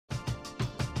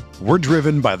We're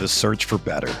driven by the search for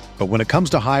better. But when it comes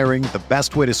to hiring, the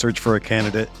best way to search for a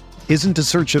candidate isn't to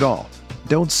search at all.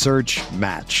 Don't search,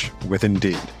 match with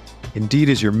Indeed. Indeed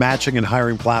is your matching and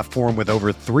hiring platform with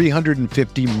over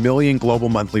 350 million global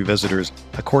monthly visitors,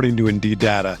 according to Indeed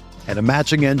data, and a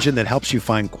matching engine that helps you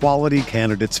find quality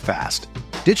candidates fast.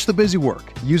 Ditch the busy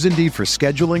work. Use Indeed for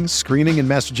scheduling, screening, and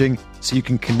messaging so you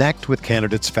can connect with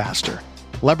candidates faster.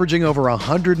 Leveraging over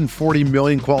 140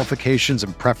 million qualifications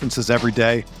and preferences every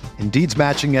day, Indeed's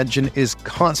matching engine is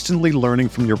constantly learning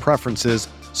from your preferences,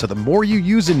 so the more you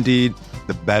use Indeed,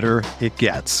 the better it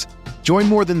gets. Join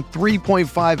more than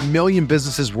 3.5 million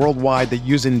businesses worldwide that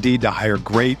use Indeed to hire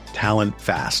great talent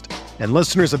fast. And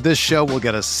listeners of this show will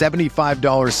get a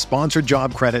 $75 sponsored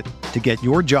job credit to get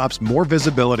your jobs more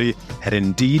visibility at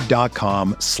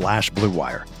Indeed.com/Blue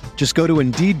Wire. Just go to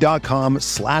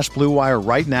Indeed.com/Blue Wire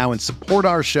right now and support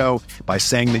our show by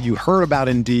saying that you heard about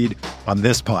Indeed on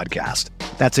this podcast.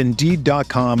 That's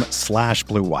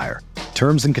Indeed.com/Blue Wire.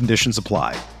 Terms and conditions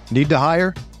apply. Need to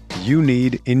hire? You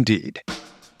need Indeed.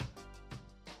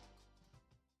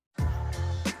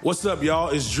 What's up, y'all?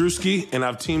 It's Drewski, and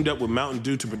I've teamed up with Mountain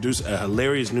Dew to produce a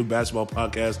hilarious new basketball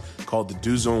podcast called The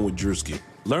Dew Zone with Drewski.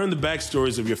 Learn the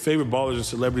backstories of your favorite ballers and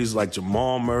celebrities like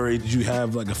Jamal Murray. Did you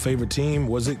have like a favorite team?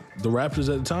 Was it the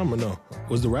Raptors at the time or no?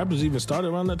 Was the Raptors even started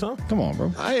around that time? Come on,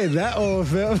 bro. I ain't that old,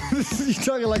 fam. You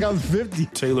talking like I'm 50.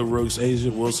 Taylor Rooks, Asia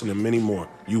Wilson, and many more.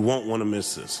 You won't want to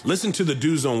miss this. Listen to The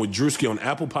Dew Zone with Drewski on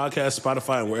Apple Podcasts,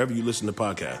 Spotify, and wherever you listen to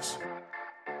podcasts.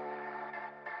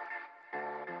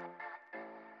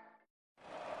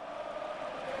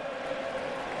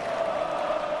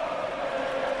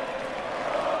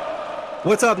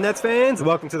 What's up, Nets fans?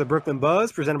 Welcome to the Brooklyn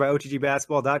Buzz, presented by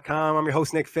OTGBasketball.com. I'm your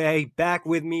host, Nick Fay. Back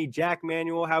with me, Jack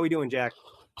Manuel. How we doing, Jack?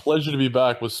 Pleasure to be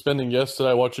back. Was spending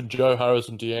yesterday watching Joe Harris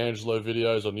and D'Angelo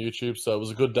videos on YouTube, so it was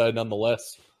a good day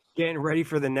nonetheless. Getting ready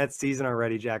for the Nets season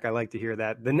already, Jack. I like to hear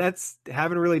that. The Nets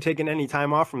haven't really taken any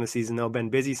time off from the season, though. Been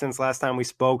busy since last time we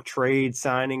spoke. Trades,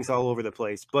 signings, all over the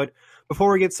place. But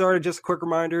before we get started, just a quick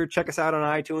reminder, check us out on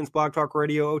iTunes, Blog Talk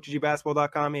Radio,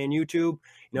 OTGBasketball.com, and YouTube.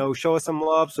 Show us some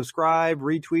love, subscribe,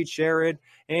 retweet, share it,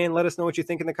 and let us know what you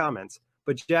think in the comments.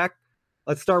 But, Jack,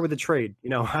 let's start with the trade.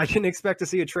 I didn't expect to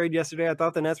see a trade yesterday. I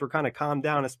thought the Nets were kind of calmed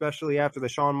down, especially after the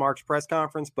Sean Marks press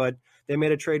conference, but they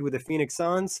made a trade with the Phoenix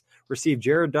Suns, received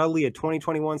Jared Dudley, a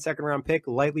 2021 second-round pick,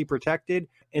 lightly protected,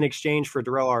 in exchange for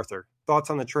Darrell Arthur. Thoughts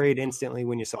on the trade instantly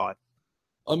when you saw it?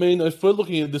 I mean, if we're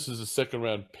looking at this as a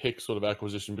second-round pick sort of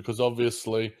acquisition, because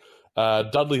obviously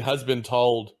Dudley has been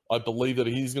told, I believe, that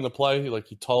he's going to play. Like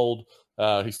he told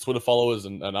his Twitter followers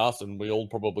and us, and we all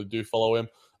probably do follow him.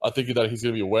 I think that he's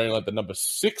going to be wearing like the number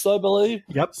 6, I believe.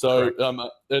 Yep. So,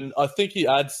 and I think he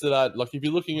adds to that. Like if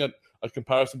you're looking at a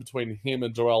comparison between him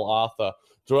and Darrell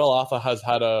Arthur has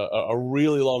had a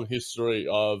really long history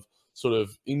of sort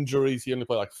of injuries. He only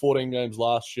played like 14 games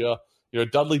last year.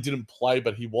 Dudley didn't play,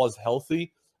 but he was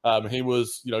healthy. He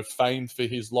was, famed for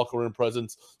his locker room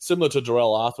presence, similar to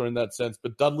Darrell Arthur in that sense.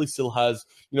 But Dudley still has,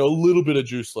 a little bit of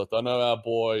juice left. I know our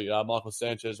boy Michael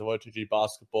Sanchez of OTG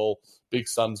Basketball, big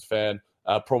Suns fan,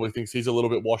 probably thinks he's a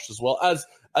little bit washed as well.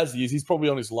 As he is, he's probably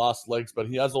on his last legs, but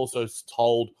he has also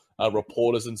told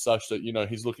reporters and such that,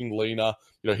 he's looking leaner.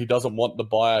 He doesn't want the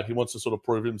buyout. He wants to sort of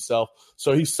prove himself.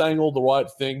 So he's saying all the right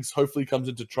things. Hopefully he comes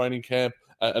into training camp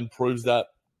and proves that.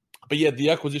 But yeah, the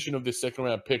acquisition of this second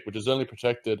round pick, which is only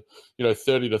protected,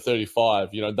 30 to 35,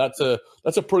 that's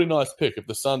a pretty nice pick. If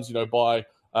the Suns, by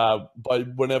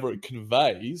whenever it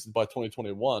conveys by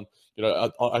 2021,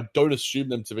 I don't assume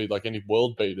them to be like any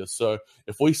world beaters. So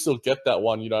if we still get that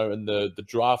one, and the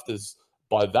draft is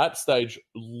by that stage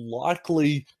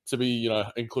likely to be,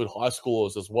 include high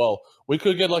schoolers as well, we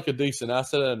could get like a decent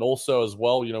asset. And also as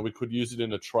well, we could use it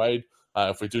in a trade.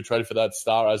 If we do trade for that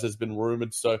star, as has been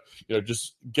rumored. So,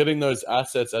 just getting those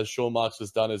assets, as Sean Marks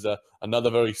has done, is another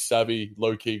very savvy,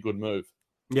 low-key good move.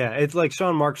 Yeah, it's like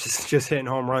Sean Marks is just hitting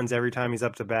home runs every time he's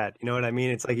up to bat. You know what I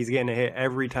mean? It's like he's getting a hit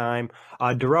every time.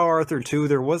 Darrell Arthur, too,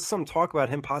 there was some talk about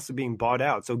him possibly being bought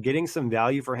out. So getting some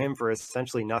value for him for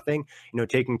essentially nothing,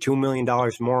 taking $2 million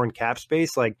more in cap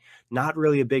space, like not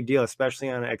really a big deal, especially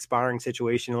on an expiring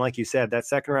situation. And like you said, that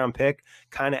second-round pick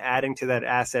kind of adding to that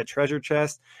asset treasure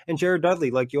chest. And Jared Dudley,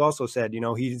 like you also said,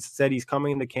 he said he's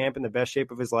coming into camp in the best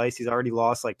shape of his life. He's already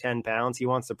lost like 10 pounds. He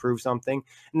wants to prove something.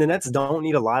 And the Nets don't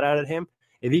need a lot out of him.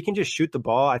 If he can just shoot the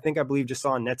ball, I believe just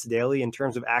saw on Nets Daily in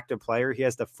terms of active player, he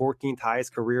has the 14th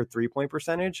highest career three-point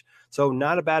percentage. So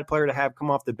not a bad player to have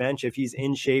come off the bench if he's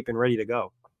in shape and ready to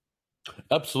go.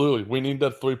 Absolutely. We need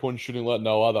that 3-point shooting like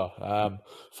no other.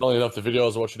 Funnily enough, the video I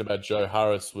was watching about Joe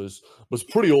Harris was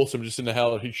pretty awesome, just in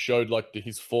how he showed like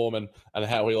his form and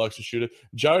how he likes to shoot it.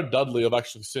 Jared Dudley, I've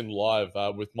actually seen live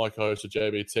with my co-host of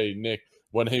JBT, Nick,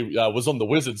 when he was on the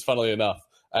Wizards, funnily enough.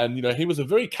 And, he was a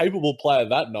very capable player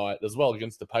that night as well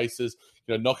against the Pacers,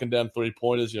 knocking down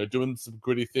 3-pointers, doing some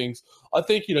gritty things. I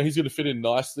think, he's going to fit in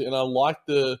nicely. And I like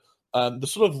the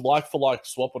sort of like-for-like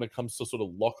swap when it comes to sort of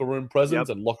locker room presence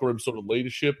and locker room sort of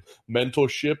leadership,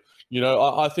 mentorship.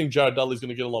 I think Jared Dudley's going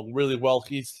to get along really well.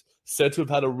 He's said to have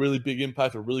had a really big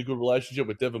impact, a really good relationship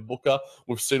with Devin Booker.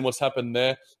 We've seen what's happened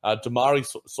there. Damari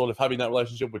sort of having that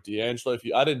relationship with D'Angelo. If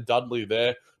you add in Dudley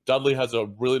there, Dudley has a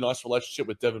really nice relationship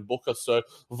with Devin Booker. So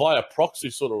via proxy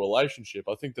sort of relationship,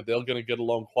 I think that they're going to get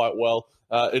along quite well.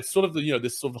 It's sort of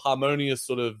this sort of harmonious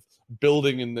sort of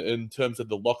building in terms of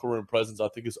the locker room presence, I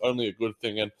think is only a good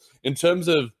thing. And in terms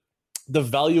of the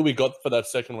value we got for that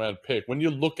second round pick, when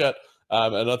you look at,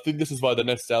 and I think this is by the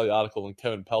Nets Daily article and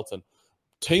Kevin Pelton,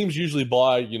 teams usually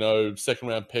buy, second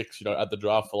round picks, at the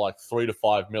draft for like $3 to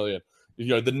 $5 million.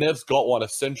 The Nets got one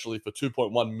essentially for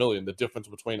 $2.1 million, the difference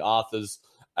between Arthur's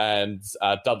and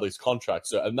Dudley's contract.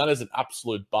 So, and that is an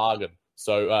absolute bargain.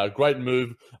 So great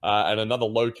move and another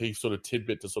low-key sort of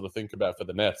tidbit to sort of think about for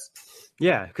the Nets.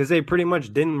 Yeah, because they pretty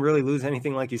much didn't really lose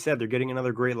anything, like you said. They're getting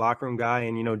another great locker room guy,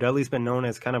 and, Dudley's been known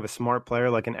as kind of a smart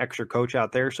player, like an extra coach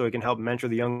out there, so he can help mentor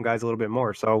the young guys a little bit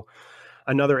more. So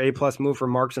another A-plus move for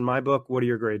Marks in my book. What are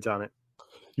your grades on it?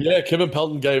 Yeah, Kevin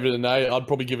Pelton gave it an A. I'd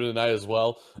probably give it an A as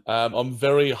well. I'm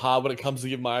very hard when it comes to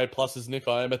giving my A-pluses, Nick.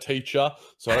 I am a teacher,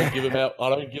 so I don't give them out. I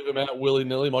don't give them out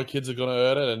willy-nilly. My kids are going to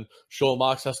earn it, and sure,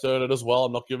 Marks has to earn it as well.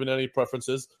 I'm not giving any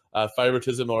preferences,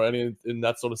 favoritism, or any in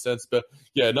that sort of sense. But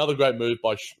yeah, another great move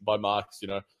by Marks.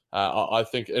 I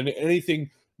think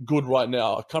anything good right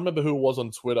now. I can't remember who it was on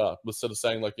Twitter was sort of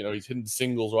saying like he's hitting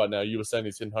singles right now. You were saying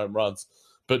he's hitting home runs.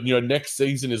 But, next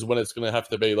season is when it's going to have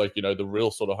to be like, the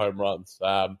real sort of home runs.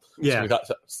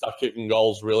 Start kicking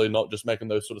goals, really, not just making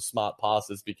those sort of smart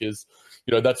passes because,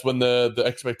 that's when the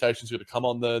expectations are going to come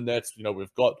on the Nets.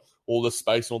 We've got all the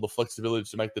space and all the flexibility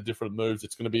to make the different moves.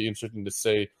 It's going to be interesting to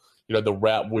see, the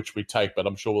route which we take. But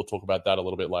I'm sure we'll talk about that a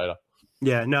little bit later.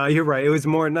 Yeah, no, you're right. It was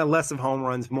less of home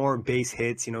runs, more base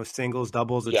hits, singles,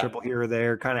 doubles, a triple here or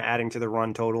there, kind of adding to the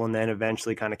run total and then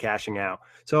eventually kind of cashing out.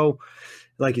 So,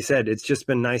 like you said, it's just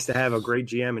been nice to have a great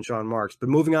GM in Sean Marks. But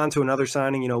moving on to another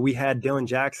signing, we had Dylan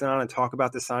Jackson on and talk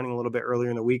about the signing a little bit earlier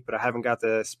in the week, but I haven't got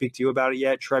to speak to you about it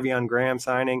yet. Treveon Graham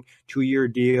signing, 2-year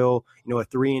deal, a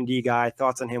 3-and-D guy.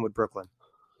 Thoughts on him with Brooklyn?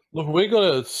 Look, we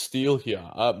got a steal here.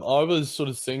 I was sort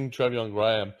of seeing Treveon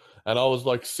Graham, and I was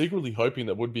like secretly hoping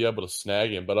that we'd be able to snag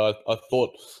him. But I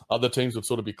thought other teams would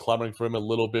sort of be clamoring for him a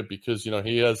little bit because,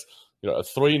 he has, a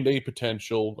 3-and-D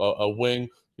potential, a wing,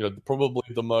 probably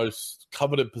the most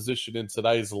coveted position in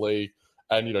today's league.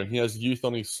 And, he has youth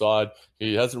on his side.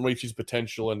 He hasn't reached his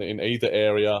potential in either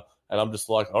area. And I'm just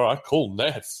like, all right, cool,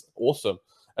 Nets, awesome.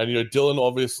 And, Dylan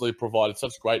obviously provided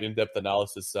such great in-depth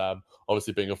analysis,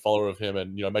 obviously being a follower of him.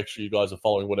 And, make sure you guys are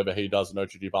following whatever he does on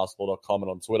OTGbasketball.com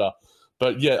and on Twitter.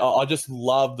 But, yeah, I just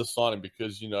love the signing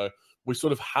because, we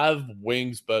sort of have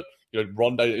wings, but,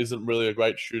 Rondé isn't really a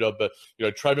great shooter. But,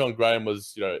 Treveon Graham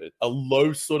was, a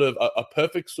low sort of, a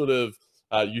perfect sort of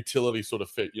utility sort of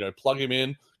fit. Plug him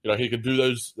in. He can do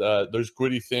those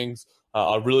gritty things.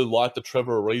 I really like the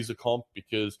Trevor Ariza comp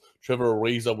because Trevor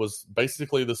Ariza was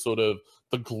basically the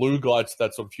glue guy to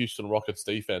that sort of Houston Rockets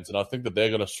defense. And I think that they're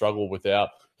going to struggle without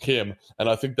him. And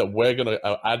I think that we're going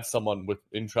to add someone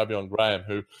in Treveon Graham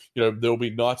who, there'll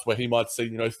be nights where he might see,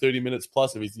 30 minutes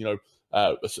plus if he's,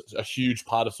 a huge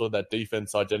part of sort of that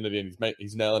defense identity and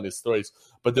he's nailing his threes.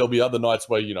 But there'll be other nights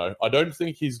where, I don't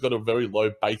think he's got a very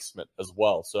low basement as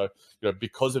well. So,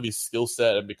 because of his skill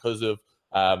set and because of,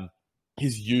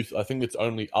 his youth, I think it's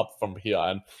only up from here.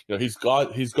 And, he's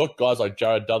got guys like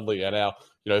Jared Dudley and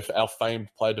our famed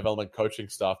player development coaching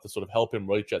staff to sort of help him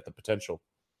reach at the potential.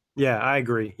 Yeah, I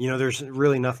agree. There's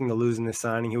really nothing to lose in this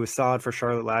signing. He was solid for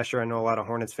Charlotte last year. I know a lot of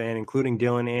Hornets fans, including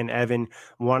Dylan and Evan,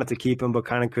 wanted to keep him, but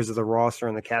kind of because of the roster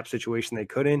and the cap situation, they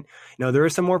couldn't. There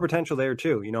is some more potential there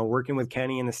too. Working with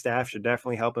Kenny and the staff should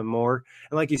definitely help him more.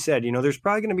 And like you said, there's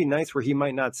probably going to be nights where he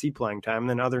might not see playing time, and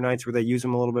then other nights where they use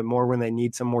him a little bit more when they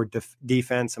need some more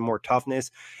defense, some more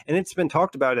toughness. And it's been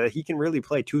talked about that he can really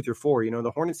play 2 through 4.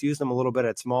 The Hornets use him a little bit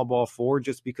at small ball 4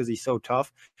 just because he's so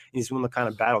tough. And he's willing to kind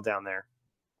of battle down there.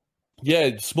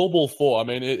 Yeah, small ball 4. I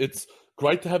mean, it's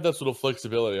great to have that sort of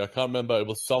flexibility. I can't remember, it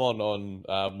was someone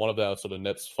on one of our sort of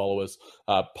Nets followers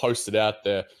posted out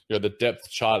there, the depth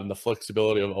chart and the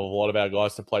flexibility of a lot of our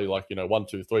guys to play like, 1,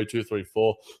 2, 3, 2, 3,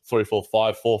 4, 3, 4,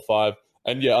 5, 4, 5.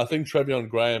 And yeah, I think Treveon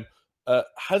Graham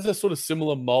has a sort of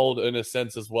similar mold in a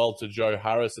sense as well to Joe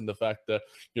Harris in the fact that,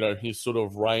 his sort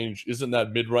of range isn't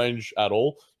that mid-range at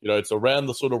all. It's around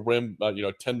the sort of rim,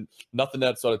 10, nothing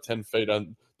outside of 10 feet.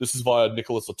 And this is via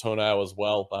Nicholas Letourneau as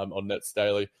well on Nets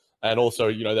Daily. And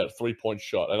also, that three-point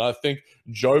shot. And I think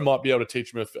Joe might be able to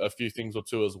teach him a few things or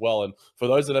two as well. And for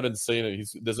those that haven't seen it,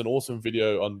 there's an awesome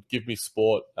video on Give Me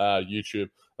Sport YouTube,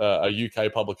 a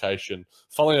UK publication.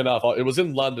 Funnily enough, it was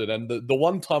in London. And the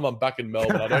one time I'm back in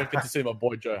Melbourne, I don't get to see my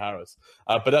boy Joe Harris.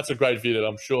 But that's a great video.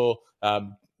 I'm sure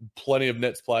plenty of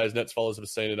Nets players, Nets followers have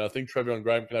seen it. And I think Treveon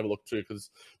Graham can have a look too, because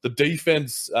the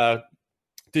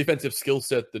defensive skill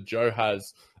set that Joe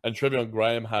has and Treveon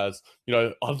Graham has,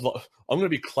 I'm going to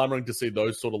be clamoring to see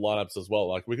those sort of lineups as well.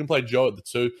 Like, we can play Joe at the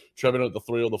 2, Treveon at the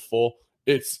 3 or the 4.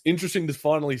 It's interesting to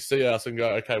finally see us and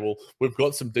go, okay, well, we've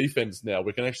got some defense now.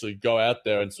 We can actually go out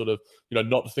there and sort of,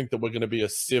 not think that we're going to be a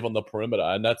sieve on the perimeter.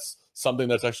 And that's something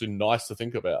that's actually nice to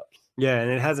think about. Yeah,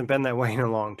 and it hasn't been that way in a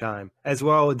long time. As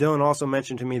well, Dylan also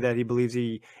mentioned to me that he believes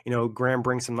Graham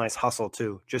brings some nice hustle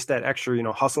too. Just that extra,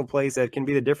 hustle plays that can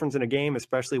be the difference in a game,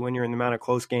 especially when you're in the amount of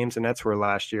close games the Nets were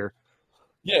last year.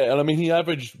 Yeah, and I mean, he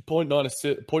averaged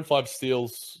 0.5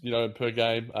 steals, per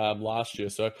game last year.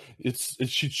 So it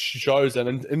shows,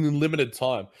 and in limited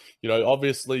time,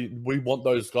 obviously we want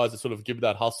those guys to sort of give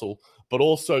that hustle, but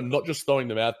also not just throwing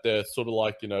them out there, sort of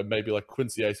like, maybe like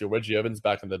Quincy Ace or Reggie Evans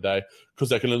back in the day, because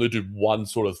they can only do one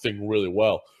sort of thing really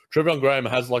well. Treveon Graham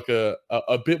has like a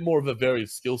bit more of a varied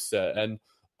skill set, and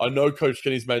I know Coach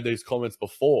Kenny's made these comments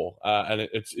before, and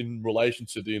it's in relation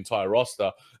to the entire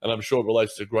roster, and I'm sure it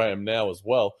relates to Graham now as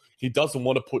well. He doesn't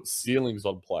want to put ceilings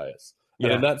on players. Yeah.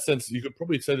 And in that sense, you could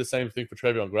probably say the same thing for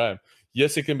Treveon Graham.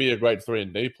 Yes, he can be a great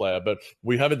 3-and-D player, but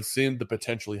we haven't seen the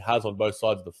potential he has on both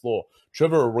sides of the floor.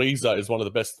 Trevor Ariza is one of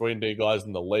the best 3-and-D guys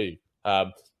in the league.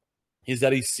 Is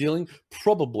that his ceiling?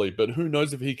 Probably, but who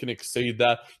knows if he can exceed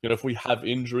that. If we have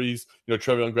injuries,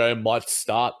 Treveon Graham might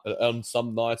start on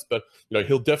some nights, but,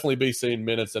 he'll definitely be seeing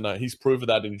minutes, and he's proven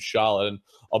that in Charlotte, and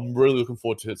I'm really looking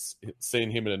forward to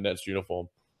seeing him in a Nets uniform.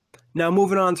 Now,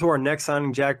 moving on to our next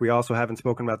signing, Jack, we also haven't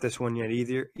spoken about this one yet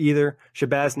either.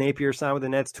 Shabazz Napier signed with the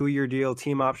Nets, 2-year deal,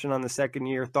 team option on the second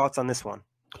year. Thoughts on this one?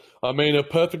 I mean, a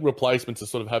perfect replacement to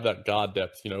sort of have that guard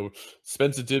depth.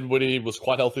 Spencer Dinwiddie was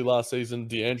quite healthy last season.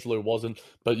 D'Angelo wasn't,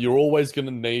 but you're always going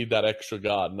to need that extra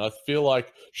guard. And I feel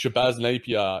like Shabazz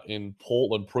Napier in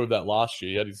Portland proved that last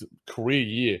year. He had his career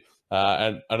year.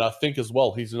 And I think as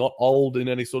well, he's not old in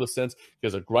any sort of sense. He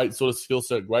has a great sort of skill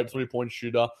set, great 3-point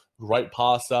shooter, great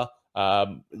passer.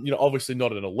 Obviously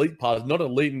not an elite passer, not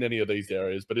elite in any of these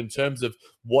areas, but in terms of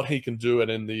what he can do and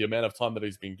in the amount of time that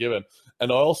he's been given.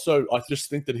 And I just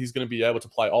think that he's going to be able to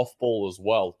play off ball as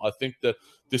well. I think that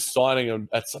this signing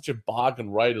at such a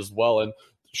bargain rate as well. And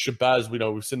Shabazz,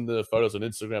 we've seen the photos on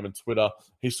Instagram and Twitter.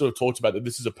 He sort of talked about that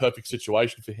this is a perfect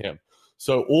situation for him.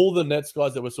 So all the Nets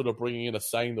guys that we're sort of bringing in are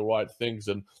saying the right things,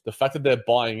 and the fact that they're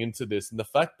buying into this, and the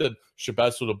fact that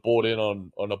Shabazz sort of bought in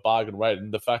on a bargain rate,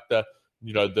 and the fact that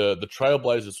the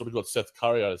Trailblazers sort of got Seth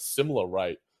Curry at a similar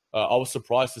rate. I was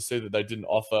surprised to see that they didn't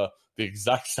offer the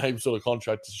exact same sort of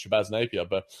contract to Shabazz Napier,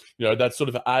 but that sort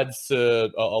of adds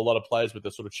to a lot of players with the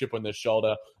sort of chip on their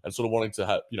shoulder and sort of wanting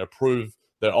to prove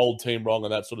their old team wrong in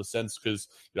that sort of sense, because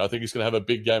I think he's going to have a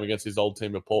big game against his old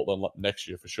team in Portland next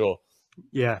year for sure.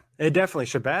 Yeah, it definitely.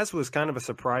 Shabazz was kind of a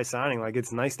surprise signing. Like,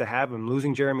 it's nice to have him.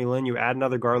 Losing Jeremy Lin, you add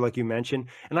another guard like you mentioned.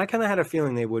 And I kind of had a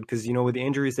feeling they would, because, with the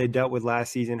injuries they dealt with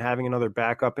last season, having another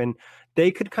backup, and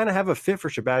they could kind of have a fit for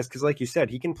Shabazz because, like you said,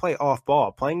 he can play off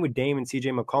ball. Playing with Dame and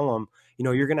CJ McCollum,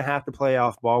 you're going to have to play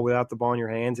off ball without the ball in your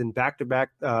hands. And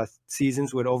back-to-back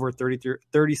seasons with over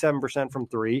 37% from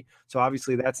three. So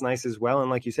obviously that's nice as well. And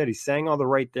like you said, he's saying all the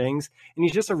right things. And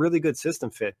he's just a really good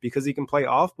system fit because he can play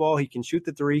off ball. He can shoot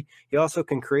the three. He also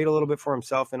can create a little bit for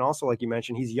himself. And also, like you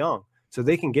mentioned, he's young. So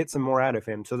they can get some more out of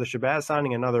him. So the Shabazz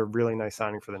signing, another really nice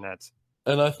signing for the Nets.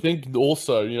 And I think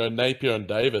also, Napier and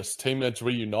Davis, teammates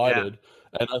reunited. Yeah.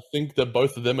 And I think that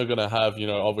both of them are going to have,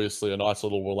 obviously a nice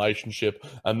little relationship,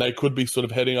 and they could be sort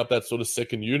of heading up that sort of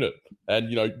second unit. And,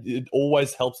 it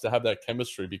always helps to have that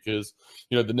chemistry because,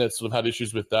 the Nets sort of had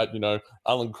issues with that.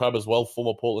 Alan Crabb as well,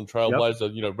 former Portland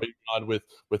Trailblazer, reunited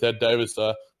with Ed Davis.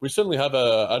 We certainly have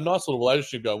a nice little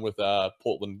relationship going with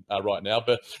Portland right now,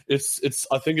 but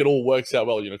I think it all works out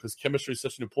well, because chemistry is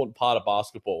such an important part of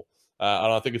basketball.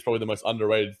 And I think it's probably the most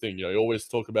underrated thing. You always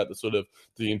talk about the sort of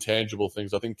the intangible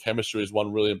things. I think chemistry is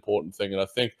one really important thing. And I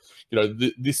think,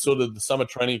 this sort of the summer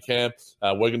training camp,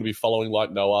 we're going to be following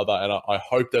like no other. And I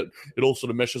hope that it all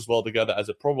sort of meshes well together as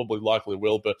it probably likely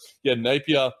will. But yeah,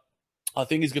 Napier, I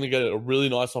think he's going to get a really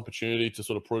nice opportunity to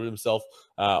sort of prove himself.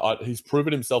 He's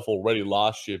proven himself already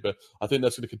last year, but I think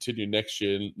that's going to continue next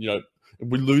year. And, if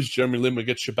we lose Jeremy Lin, we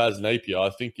get Shabazz Napier. I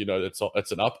think,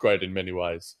 it's an upgrade in many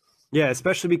ways. Yeah,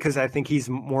 especially because I think he's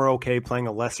more okay playing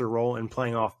a lesser role and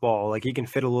playing off ball. Like, he can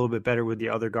fit a little bit better with the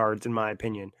other guards, in my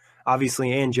opinion.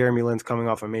 Obviously, and Jeremy Lin's coming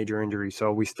off a major injury,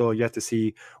 so we still yet to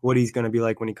see what he's going to be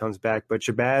like when he comes back. But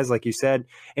Shabazz, like you said,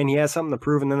 and he has something to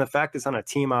prove. And then the fact it's on a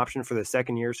team option for the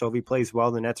second year, so if he plays well,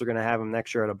 the Nets are going to have him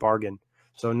next year at a bargain.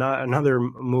 So not another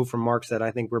move from Marks that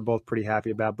I think we're both pretty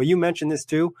happy about. But you mentioned this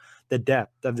too, the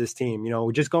depth of this team.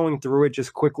 Just going through it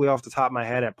just quickly off the top of my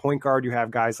head, at point guard, you have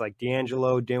guys like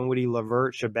D'Angelo, Dinwiddie,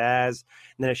 LeVert, Shabazz.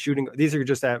 And then at shooting, these are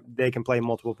just that they can play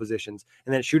multiple positions.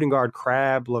 And then at shooting guard,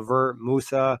 Crabbe, LeVert,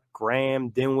 Musa, Graham,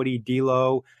 Dinwiddie,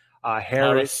 D'Lo,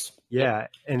 Harris. Yeah.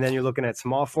 And then you're looking at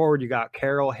small forward, you got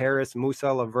Carroll, Harris,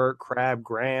 Musa, LeVert, Crabbe,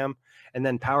 Graham. And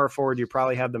then power forward, you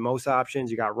probably have the most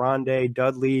options. You got Rondé,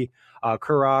 Dudley,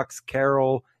 Kurocs,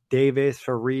 Carroll, Davis,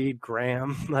 Fareed,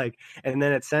 Graham. And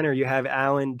then at center, you have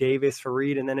Allen, Davis,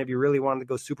 Fareed. And then if you really wanted to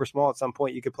go super small at some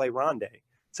point, you could play Rondé.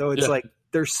 So it's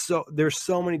there's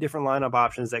so many different lineup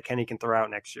options that Kenny can throw out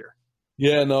next year.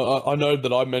 Yeah, no, I know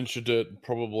that I mentioned it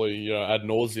probably ad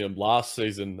nauseum last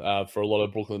season for a lot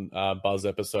of Brooklyn Buzz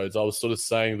episodes. I was sort of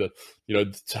saying that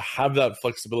to have that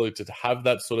flexibility, to have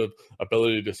that sort of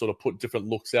ability to sort of put different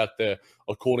looks out there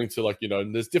according to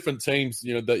and there's different teams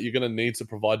that you're going to need to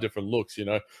provide different looks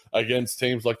against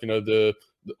teams like the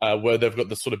where they've got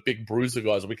the sort of big bruiser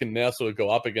guys. We can now sort of go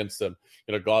up against them.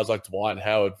 Guys like Dwight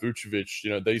Howard,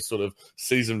 Vucevic. These sort of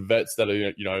seasoned vets that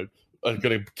are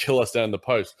going to kill us down in the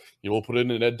post. We'll put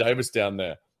in an Ed Davis down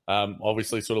there.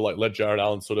 Obviously, sort of let Jared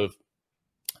Allen sort of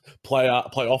play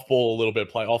off ball a little bit,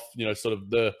 play off, sort of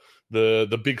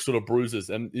the big sort of bruisers.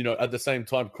 And, at the same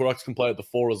time, Kurocs can play at the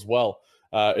 4 as well.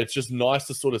 It's just nice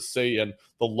to sort of see. And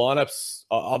the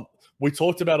lineups, we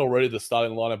talked about already the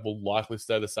starting lineup will likely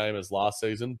stay the same as last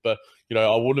season. But,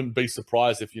 I wouldn't be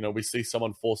surprised if, we see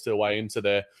someone force their way into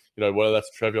there, whether that's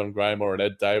Trevion Graham or an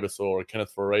Ed Davis or a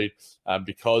Kenneth Fareed,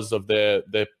 because of their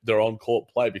on-court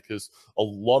play, because a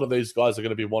lot of these guys are going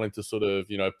to be wanting to sort of,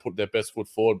 put their best foot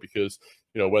forward because,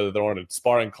 whether they're on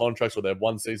expiring contracts or they have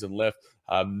one season left,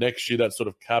 next year that sort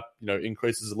of cap,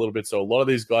 increases a little bit. So a lot of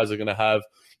these guys are going to have,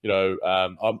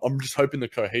 I'm just hoping the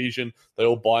cohesion, they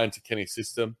all buy into Kenny's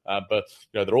system, but,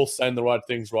 they're all saying the right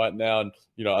things right now. And,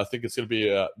 I think it's going to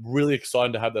be really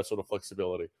exciting to have that sort of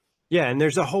flexibility. Yeah, and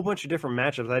there's a whole bunch of different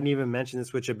matchups. I didn't even mention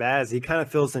this with Shabazz. He kind of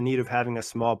feels the need of having a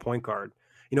small point guard.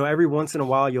 Every once in a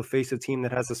while, you'll face a team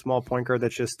that has a small point guard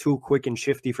that's just too quick and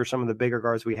shifty for some of the bigger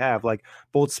guards we have. Like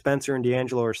both Spencer and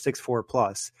D'Angelo are 6'4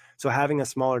 plus. So having a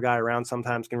smaller guy around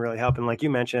sometimes can really help. And like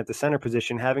you mentioned at the center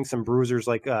position, having some bruisers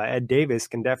like Ed Davis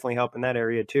can definitely help in that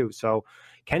area too. So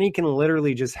Kenny can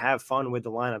literally just have fun with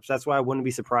the lineups. That's why I wouldn't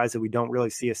be surprised if we don't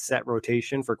really see a set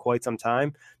rotation for quite some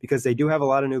time, because they do have a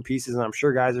lot of new pieces, and I'm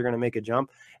sure guys are going to make a jump.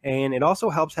 And it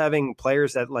also helps having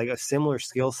players that like a similar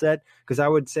skill set, because I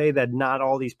would say that not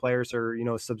all these players are,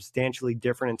 substantially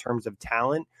different in terms of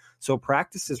talent. So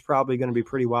practice is probably going to be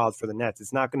pretty wild for the Nets.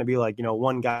 It's not going to be like,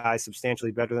 one guy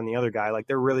substantially better than the other guy. Like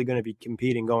they're really going to be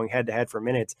competing, going head to head for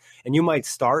minutes. And you might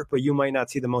start, but you might not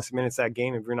see the most minutes that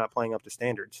game if you're not playing up to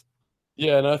standards.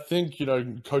 Yeah, and I think,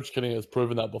 Coach Kenny has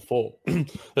proven that before.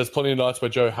 There's plenty of nights where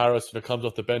Joe Harris, comes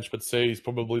off the bench but sees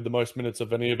probably the most minutes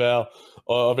of any of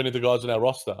the guys on our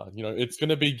roster. It's going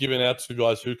to be given out to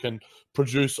guys who can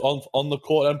produce on the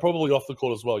court and probably off the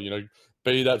court as well.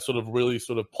 Be that sort of really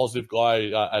sort of positive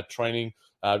guy at training.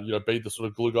 Be the sort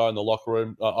of glue guy in the locker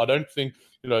room. I don't think,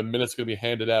 minutes going to be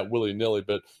handed out willy-nilly,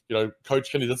 but,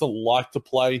 Coach Kenny doesn't like to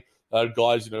play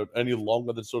guys, any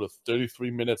longer than sort of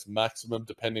 33 minutes maximum,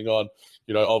 depending on,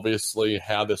 obviously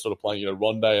how they're sort of playing.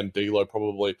 Rondé and D'Lo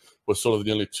probably were sort of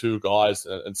the only two guys,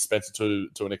 and Spencer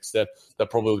to an extent, that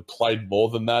probably played more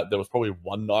than that. There was probably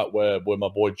one night where my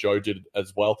boy Joe did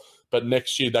as well. But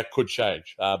next year that could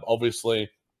change. Obviously,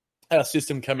 our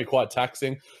system can be quite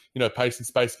taxing, pace and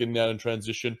space getting out in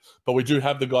transition, but we do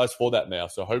have the guys for that now.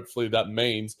 So hopefully that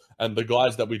means, and the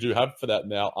guys that we do have for that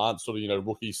now aren't sort of,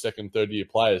 rookie, second, third year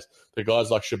players. They're guys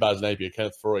like Shabazz Napier,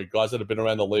 Kenneth Fareed, guys that have been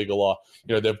around the league a lot.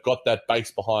 They've got that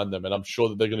base behind them, and I'm sure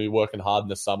that they're going to be working hard in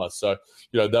the summer. So,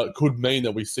 that could mean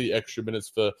that we see extra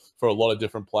minutes for a lot of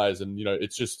different players. And,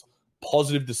 it's just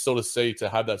positive to sort of see, to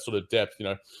have that sort of depth.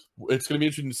 It's going to be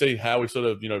interesting to see how we sort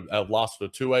of, outlast the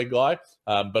two-way guy.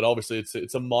 But obviously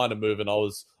it's a minor move, and I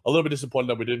was a little bit disappointed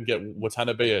that we didn't get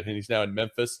Watanabe, and he's now in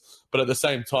Memphis. But at the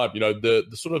same time, the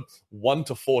sort of 1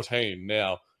 to 14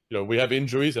 now, we have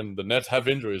injuries, and the Nets have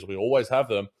injuries. We always have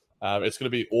them. It's going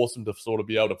to be awesome to sort of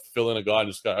be able to fill in a guy and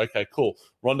just go, okay, cool.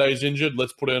 Rondé's injured.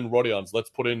 Let's put in Rodions. Let's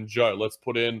put in Joe. Let's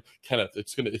put in Kenneth.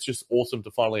 It's just awesome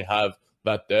to finally have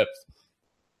that depth.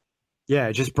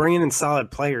 Yeah, just bringing in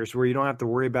solid players where you don't have to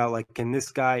worry about, like, can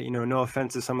this guy, no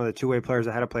offense to some of the two-way players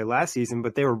that had to play last season,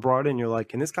 but they were brought in. You're like,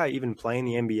 can this guy even play in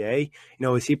the NBA?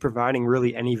 Is he providing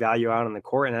really any value out on the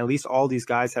court? And at least all these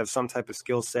guys have some type of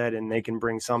skill set and they can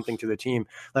bring something to the team.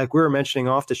 Like we were mentioning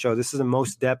off the show, this is the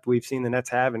most depth we've seen the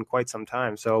Nets have in quite some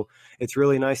time. So it's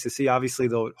really nice to see. Obviously,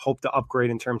 they'll hope to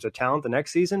upgrade in terms of talent the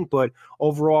next season, but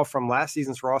overall from last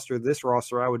season's roster to this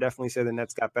roster, I would definitely say the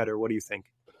Nets got better. What do you think?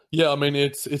 Yeah, I mean,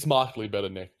 it's markedly better,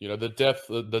 Nick.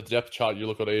 The depth chart, you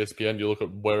look at ESPN, you look at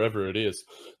wherever it is,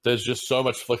 there's just so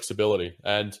much flexibility.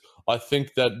 And I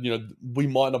think that, we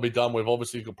might not be done. We've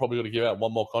obviously probably got to give out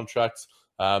one more contract.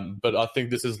 But I think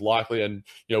this is likely. And,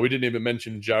 we didn't even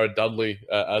mention Jared Dudley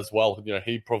as well.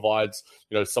 He provides,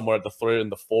 somewhere at the 3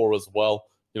 and the 4 as well.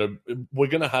 We're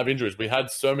going to have injuries. We had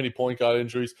so many point guard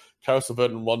injuries. Caris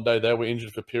LeVert and Rondé, they were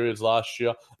injured for periods last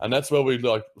year. And that's where we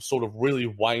sort of really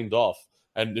waned off.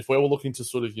 And if we were looking to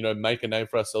sort of, make a name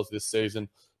for ourselves this season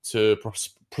to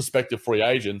prospective free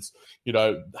agents,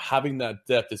 having that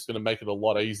depth is going to make it a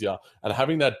lot easier. And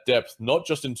having that depth, not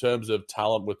just in terms of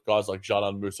talent with guys like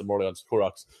Jardan Musa, Morions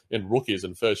Kuraks in rookies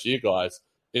and first-year guys,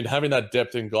 in having that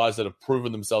depth in guys that have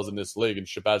proven themselves in this league, in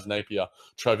Shabazz Napier,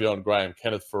 Trevion Graham,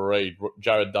 Kenneth Faried,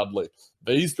 Jared Dudley.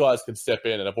 These guys can step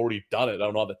in and have already done it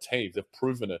on other teams. They've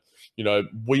proven it.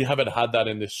 We haven't had that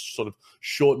in this sort of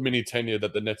short mini tenure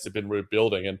that the Nets have been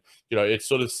rebuilding. And, it's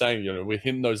sort of saying, we're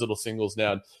hitting those little singles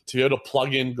now. And to be able to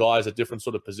plug in guys at different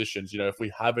sort of positions, if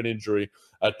we have an injury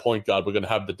at point guard, we're going to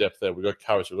have the depth there. We've got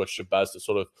Caris, we've got Shabazz to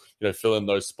sort of, fill in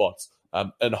those spots.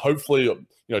 And hopefully,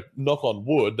 knock on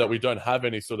wood, that we don't have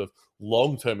any sort of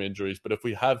long-term injuries. But if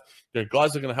we have,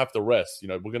 guys are going to have to rest.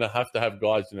 We're going to have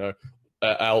guys,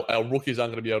 our rookies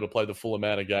aren't going to be able to play the full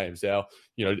amount of games.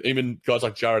 Even guys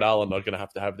like Jared Allen are going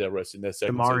to have their rest in their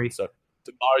second season. So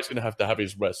Damari's going to have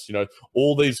his rest.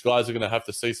 All these guys are going to have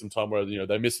to see some time where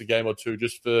they miss a game or two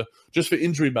just for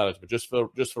injury management, just for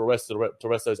rest to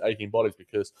rest those aching bodies,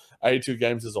 because 82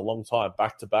 games is a long time,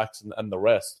 back to backs and the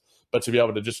rest. But to be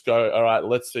able to just go, all right,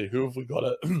 let's see, who have we got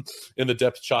in the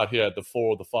depth chart here at the 4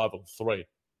 or the 5 or the 3?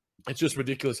 It's just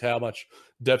ridiculous how much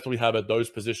depth we have at those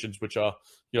positions, which are,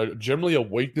 generally a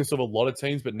weakness of a lot of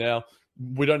teams. But now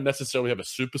we don't necessarily have a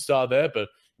superstar there, but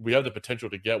we have the potential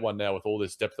to get one now with all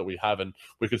this depth that we have. And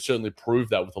we could certainly prove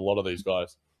that with a lot of these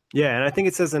guys. Yeah, and I think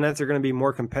it says the Nets are going to be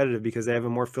more competitive because they have a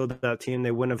more filled-out team.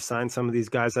 They wouldn't have signed some of these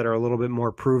guys that are a little bit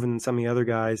more proven than some of the other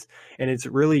guys. And it's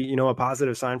really, a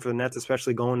positive sign for the Nets,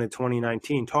 especially going into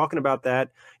 2019. Talking about that,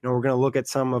 we're going to look at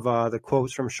some of the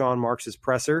quotes from Sean Marks'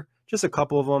 presser. Just a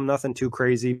couple of them, nothing too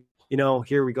crazy.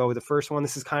 Here we go with the first one.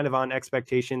 This is kind of on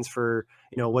expectations for,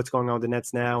 what's going on with the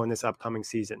Nets now in this upcoming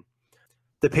season.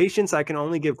 The patience, I can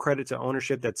only give credit to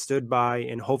ownership that stood by,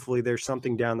 and hopefully there's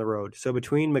something down the road. So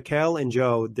between Mikal and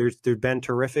Joe, they've been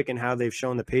terrific in how they've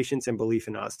shown the patience and belief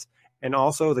in us. And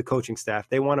also the coaching staff.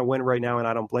 They want to win right now, and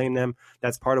I don't blame them.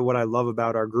 That's part of what I love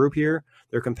about our group here.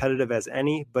 They're competitive as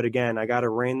any, but again, I got to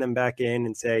rein them back in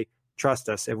and say, trust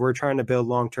us. If we're trying to build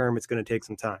long-term, it's going to take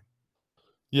some time.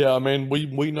 Yeah, I mean,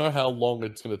 we know how long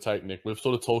it's going to take, Nick. We've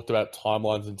sort of talked about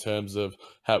timelines in terms of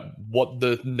what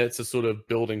the Nets are sort of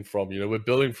building from. We're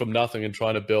building from nothing and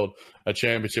trying to build a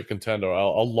championship contender,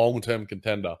 a long-term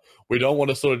contender. We don't want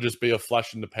to sort of just be a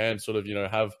flash in the pan, sort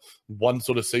of, have one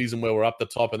sort of season where we're up the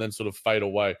top and then sort of fade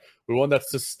away. We want that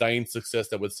sustained success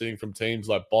that we're seeing from teams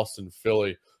like Boston,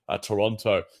 Philly,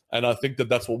 Toronto. And I think that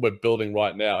that's what we're building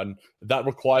right now. And that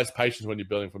requires patience when you're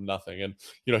building from nothing. And,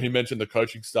 he mentioned the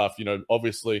coaching staff.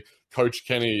 Obviously Coach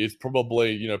Kenny is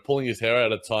probably, pulling his hair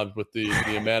out at times with the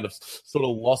amount of sort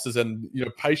of losses. And,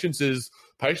 patience is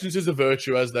a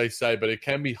virtue, as they say, but it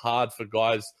can be hard for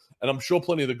guys. And I'm sure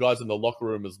plenty of the guys in the locker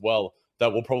room as well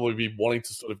that will probably be wanting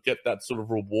to sort of get that sort of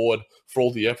reward for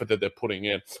all the effort that they're putting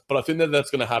in. But I think that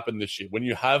that's going to happen this year. When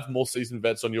you have more seasoned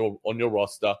vets on your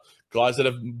roster, guys that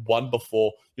have won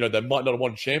before, they might not have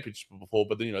won a championship before,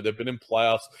 but they've been in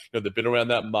playoffs, they've been around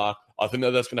that mark. I think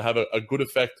that that's going to have a good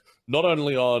effect, not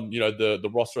only on,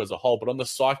 the roster as a whole, but on the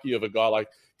psyche of a guy like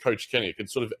Coach Kenny. It can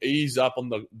sort of ease up on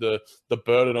the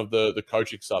burden of the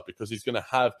coaching staff, because he's going to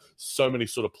have so many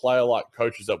sort of player-like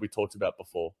coaches that we talked about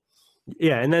before.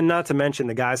 Yeah, and then not to mention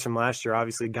the guys from last year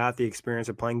obviously got the experience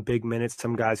of playing big minutes.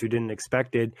 Some guys who didn't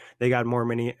expect it, they got more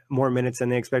minutes than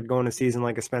they expect going to season,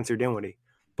 like a Spencer Dinwiddie.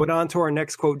 But on to our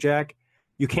next quote, Jack.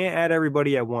 You can't add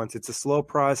everybody at once. It's a slow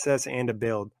process and a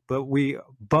build. But we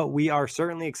are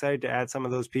certainly excited to add some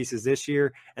of those pieces this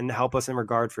year and to help us in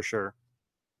regard for sure.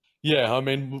 Yeah, I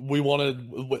mean, we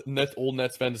wanted all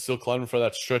Nets fans are still clamoring for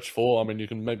that stretch four. I mean, you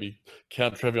can maybe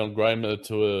count Trevion Graham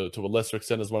to a lesser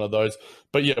extent as one of those,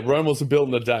 but yeah, Rome wasn't built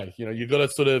in a day. You know, you got to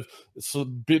sort of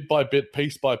bit by bit,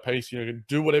 piece by piece. You know,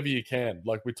 do whatever you can.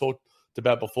 Like we talked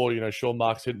about before, you know, Sean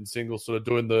Marks hitting singles, sort of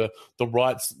doing the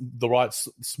right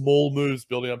small moves,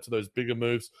 building up to those bigger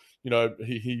moves. You know,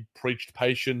 he preached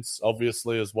patience,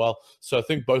 obviously, as well. So I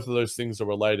think both of those things are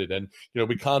related. And, you know,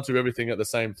 we can't do everything at the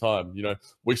same time. You know,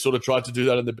 we sort of tried to do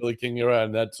that in the Billy King era,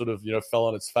 and that sort of, you know, fell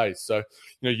on its face. So, you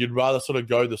know, you'd rather sort of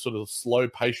go the sort of slow,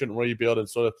 patient rebuild and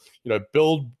sort of, you know,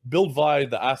 build via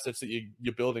the assets that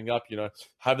you're building up, you know,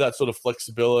 have that sort of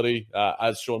flexibility,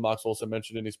 as Sean Marks also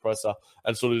mentioned in his presser,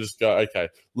 and sort of just go, okay,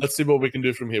 let's see what we can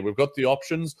do from here. We've got the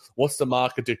options. What's the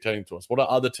market dictating to us? What are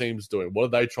other teams doing? What are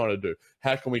they trying to do?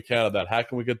 How can we counter that? How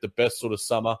can we get the best sort of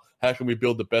summer? How can we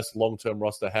build the best long-term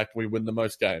roster? How can we win the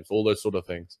most games? All those sort of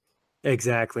things.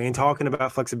 Exactly. And talking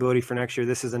about flexibility for next year,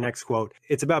 this is the next quote.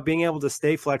 It's about being able to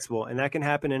stay flexible. And that can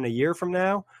happen in a year from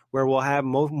now where we'll have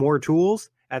more tools.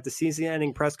 At the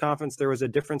season-ending press conference, there was a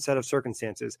different set of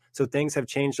circumstances. So things have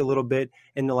changed a little bit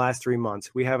in the last 3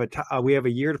 months. We have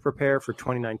a year to prepare for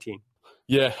 2019.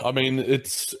 Yeah, I mean, it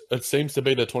seems to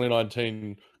be that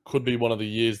 2019 could be one of the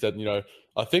years that, you know,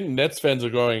 I think Nets fans are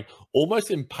growing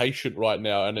almost impatient right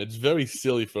now, and it's very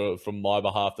silly from my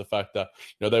behalf, the fact that,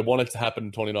 you know, they want it to happen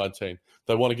in 2019.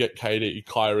 They want to get KD,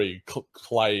 Kyrie,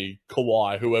 Clay,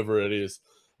 Kawhi, whoever it is.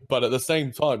 But at the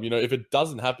same time, you know, if it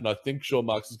doesn't happen, I think Sean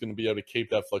Marks is going to be able to keep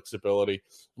that flexibility.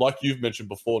 Like you've mentioned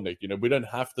before, Nick, you know, we don't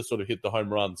have to sort of hit the home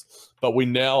runs, but we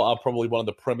now are probably one of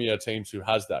the premier teams who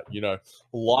has that, you know,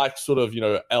 like sort of, you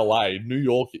know, LA, New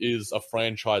York is a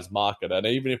franchise market. And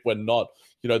even if we're not,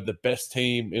 you know, the best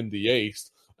team in the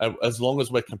East, as long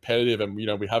as we're competitive and, you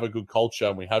know, we have a good culture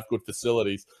and we have good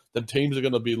facilities, then teams are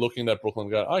going to be looking at Brooklyn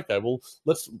and going, okay, well,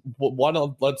 why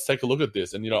not? Let's take a look at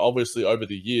this. And, you know, obviously over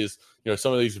the years, you know,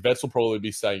 some of these vets will probably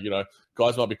be saying, you know,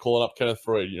 guys might be calling up Kenneth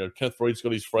Faried. You know, Kenneth Faried's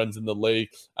got his friends in the league,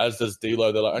 as does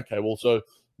D'Lo. They're like, okay, well, so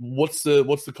what's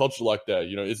the culture like there?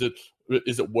 You know, is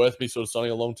it worth me sort of signing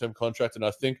a long-term contract? And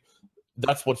I think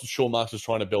that's what Sean Marks is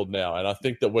trying to build now. And I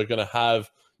think that we're going to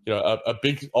have, you know, a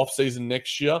big offseason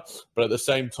next year, but at the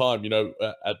same time, you know,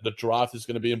 at the draft is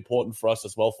going to be important for us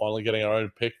as well. Finally getting our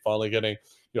own pick, finally getting,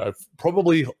 you know,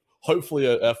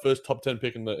 hopefully our first top 10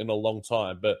 pick in a long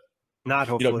time, but not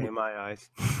hopefully, you know, in my eyes.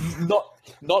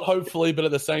 not hopefully, but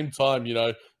at the same time, you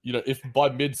know, if by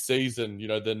mid-season, you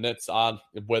know, the Nets aren't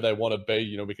where they want to be,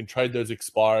 you know, we can trade those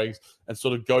expirings and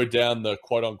sort of go down the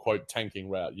quote-unquote tanking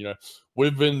route. You know,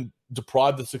 we've been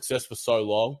deprived of success for so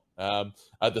long.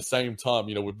 At the same time,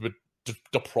 you know, we've been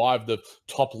deprived of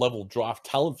top-level draft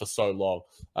talent for so long,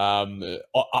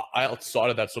 outside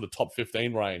of that sort of top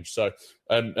 15 range. So,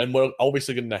 and we're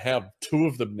obviously going to have two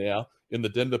of them now in the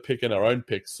Denver pick and our own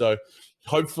picks. So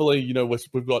hopefully, you know,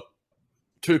 we've got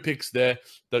two picks there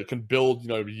that can build, you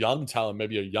know, young talent,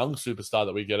 maybe a young superstar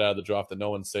that we get out of the draft that no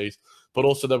one sees, but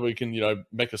also that we can, you know,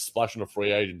 make a splash on a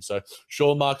free agent. So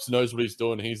Sean Marks knows what he's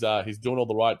doing. He's doing all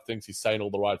the right things. He's saying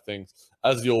all the right things,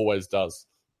 as he always does.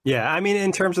 Yeah, I mean,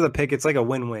 in terms of the pick, it's like a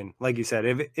win-win. Like you said,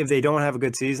 if they don't have a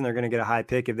good season, they're going to get a high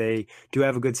pick. If they do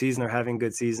have a good season, they're having a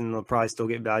good season, they'll probably still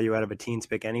get value out of a teens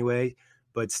pick anyway.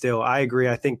 But still, I agree.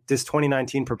 I think this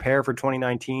 2019, prepare for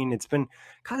 2019. It's been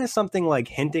kind of something like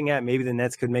hinting at maybe the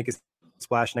Nets could make a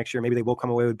splash next year. Maybe they will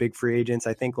come away with big free agents.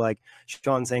 I think like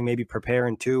Sean saying maybe prepare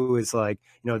in two is like,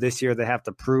 you know, this year they have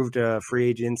to prove to free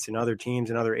agents and other teams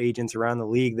and other agents around the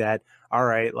league that, all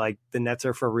right, like the Nets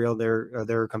are for real.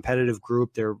 They're a competitive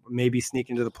group. They're maybe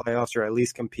sneaking to the playoffs or at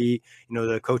least compete. You know,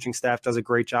 the coaching staff does a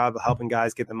great job of helping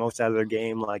guys get the most out of their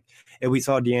game. Like if we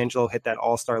saw D'Angelo hit that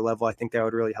all-star level, I think that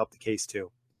would really help the case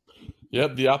too.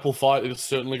 Yep, the Apple fight is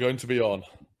certainly going to be on.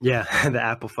 Yeah, the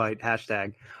Apple fight,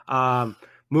 hashtag.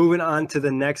 Moving on to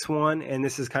the next one, and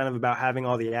this is kind of about having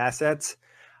all the assets.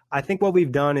 I think what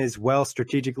we've done is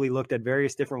strategically looked at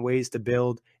various different ways to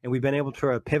build, and we've been able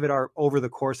to pivot over the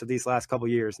course of these last couple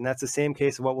of years. And that's the same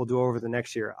case of what we'll do over the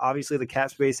next year. Obviously, the cap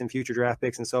space and future draft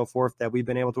picks and so forth that we've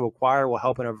been able to acquire will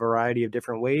help in a variety of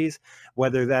different ways.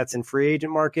 Whether that's in free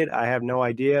agent market, I have no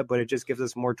idea, but it just gives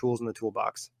us more tools in the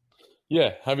toolbox.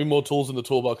 Yeah, having more tools in the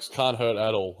toolbox can't hurt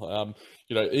at all.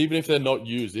 You know, even if they're not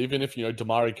used, even if, you know,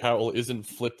 Damari Carroll isn't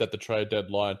flipped at the trade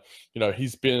deadline, you know,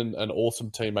 he's been an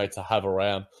awesome teammate to have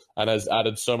around and has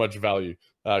added so much value.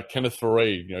 Kenneth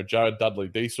Faried, you know, Jared Dudley,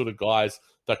 these sort of guys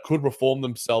that could reform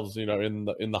themselves, you know, in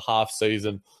the half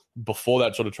season before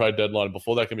that sort of trade deadline,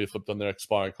 before they can be flipped on their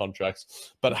expiring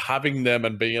contracts. But having them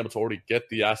and being able to already get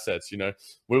the assets, you know,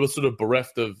 we were sort of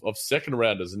bereft of second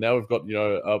rounders, and now we've got, you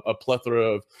know, a plethora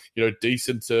of, you know,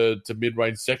 decent to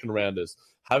mid-range second rounders.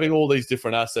 having all these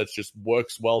different assets just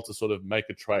works well to sort of make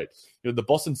a trade. The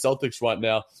Boston Celtics right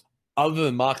now, other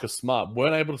than Marcus Smart,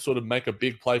 weren't able to sort of make a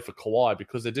big play for Kawhi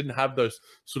because they didn't have those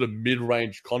sort of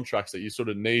mid-range contracts that you sort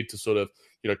of need to sort of,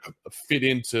 fit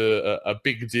into a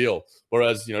big deal.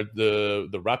 Whereas, the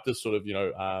Raptors sort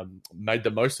of, made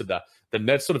the most of that. The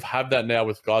Nets sort of have that now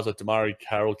with guys like DeMar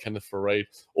Carroll, Kenneth Faried,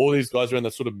 all these guys are in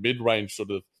that sort of mid-range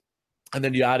sort of. And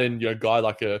then you add in a guy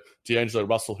like a D'Angelo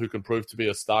Russell who can prove to be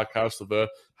a star. Caris LeVert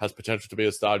has potential to be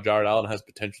a star. Jared Allen has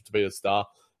potential to be a star.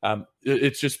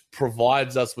 It just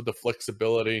provides us with the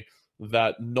flexibility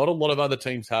that not a lot of other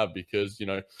teams have because,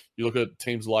 you look at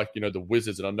teams like, the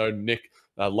Wizards, and I know Nick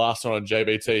last night on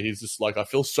JBT, he's just like, I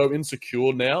feel so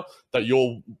insecure now that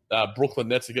your Brooklyn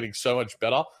Nets are getting so much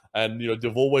better. And,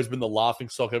 they've always been the laughing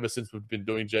stock ever since we've been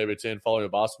doing JBT and following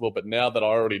basketball. But now that I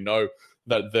already know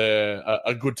that they're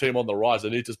a good team on the rise, I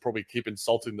need to probably keep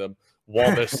insulting them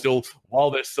while they're still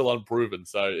unproven.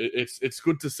 So it's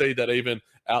good to see that even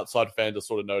outside fans are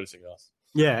sort of noticing us.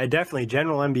 Yeah, definitely.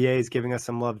 General NBA is giving us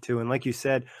some love too. And like you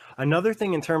said, another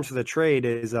thing in terms of the trade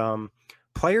is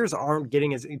players aren't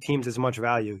getting teams as much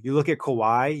value. You look at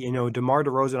Kawhi, DeMar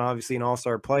DeRozan, obviously an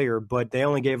all-star player, but they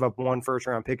only gave up one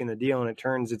first-round pick in the deal, and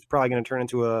it's probably going to turn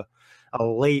into a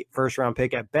late first-round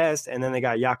pick at best, and then they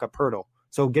got Jakob Poeltl.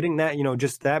 So getting that,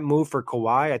 just that move for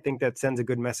Kawhi, I think that sends a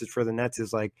good message for the Nets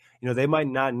is like, they might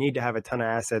not need to have a ton of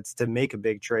assets to make a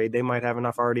big trade. They might have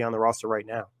enough already on the roster right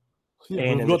now. Yeah,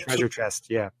 and in the treasure chest,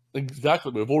 yeah.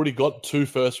 Exactly. We've already got 2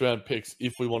 first-round picks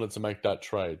if we wanted to make that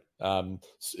trade.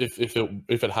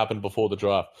 If it happened before the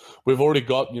draft, we've already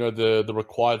got the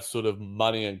required sort of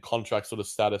money and contract sort of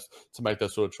status to make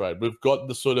that sort of trade. We've got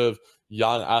the sort of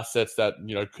young assets that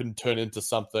can turn into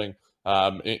something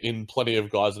in plenty of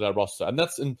guys in our roster, and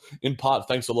that's in part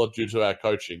thanks a lot due to our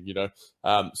coaching.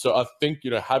 So I think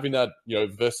having that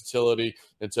versatility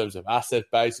in terms of asset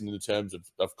base and in terms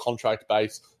of contract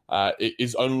base. It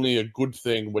is only a good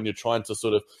thing when you're trying to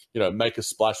sort of, make a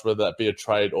splash, whether that be a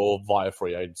trade or via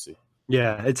free agency.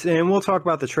 Yeah, and we'll talk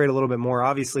about the trade a little bit more.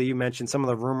 Obviously, you mentioned some of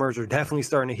the rumors are definitely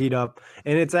starting to heat up,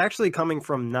 and it's actually coming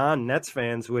from non-Nets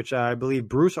fans, which I believe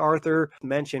Bruce Arthur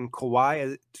mentioned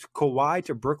Kawhi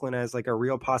to Brooklyn as like a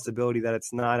real possibility, that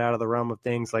it's not out of the realm of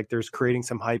things. Like there's creating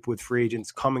some hype with free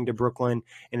agents coming to Brooklyn,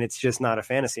 and it's just not a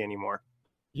fantasy anymore.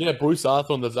 Yeah, Bruce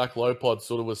Arthur on the Zach Lowe pod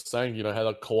sort of was saying, how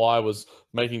like Kawhi was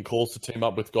making calls to team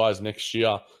up with guys next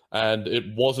year, and it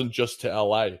wasn't just to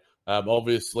LA.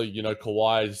 Obviously,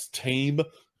 Kawhi's team,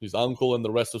 his uncle and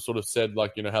the rest have sort of said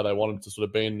like, how they want him to sort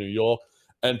of be in New York,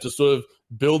 and to sort of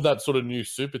build that sort of new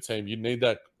super team, you need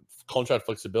that contract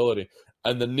flexibility.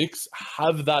 And the Knicks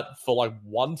have that for like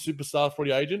one superstar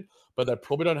free agent, but they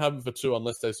probably don't have it for 2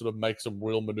 unless they sort of make some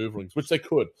real maneuverings, which they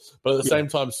could. But at the same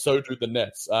time, so do the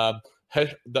Nets.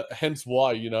 Hence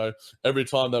why, every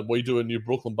time that we do a new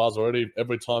Brooklyn Buzz already,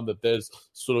 every time that there's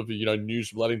sort of,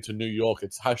 news relating to New York,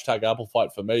 it's #Apple Fight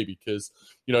for me because,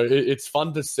 it's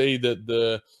fun to see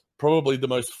that probably the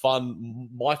most fun,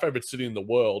 my favorite city in the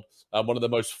world, one of the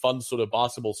most fun sort of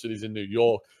basketball cities in New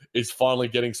York is finally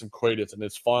getting some credits, and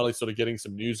it's finally sort of getting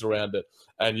some news around it.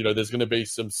 And, there's going to be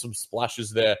some splashes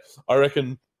there. I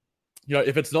reckon,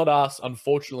 if it's not us,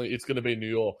 unfortunately, it's going to be New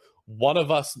York. One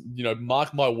of us,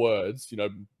 mark my words,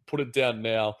 put it down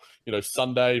now,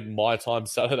 Sunday, my time,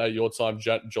 Saturday, your time,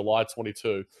 July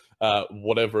 22,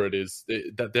 whatever it is,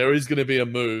 that there is going to be a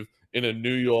move in a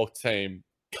New York team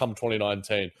come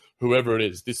 2019, whoever it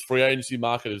is. This free agency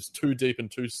market is too deep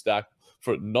and too stacked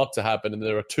for it not to happen. And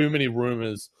there are too many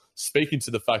rumors speaking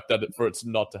to the fact that for it's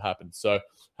not to happen. So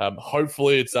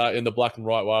hopefully it's in the black and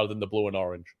white rather than the blue and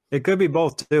orange. It could be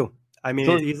both too. I mean,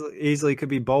 it easily could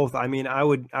be both. I mean, I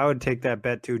would take that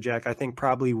bet too, Jack. I think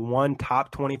probably one top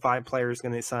 25 player is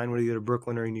going to sign with either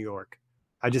Brooklyn or New York.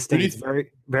 I just think it's very,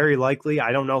 very likely.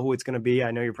 I don't know who it's going to be. I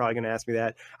know you're probably going to ask me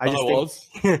that.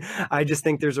 I just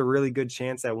think there's a really good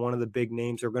chance that one of the big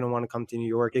names are going to want to come to New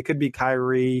York. It could be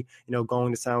Kyrie,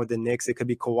 going to sign with the Knicks. It could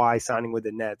be Kawhi signing with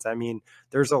the Nets. I mean,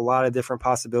 there's a lot of different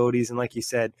possibilities. And like you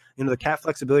said, the cap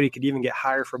flexibility could even get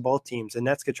higher for both teams. The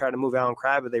Nets could try to move Allen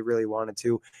Crabbe if they really wanted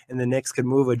to, and the Knicks could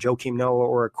move a Joakim Noah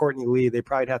or a Courtney Lee. They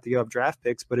probably have to give up draft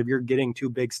picks, but if you're getting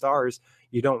 2 big stars,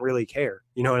 you don't really care.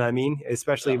 You know what I mean?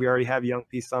 Especially if you already have young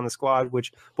pieces on the squad,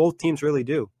 which both teams really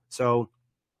do. So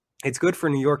it's good for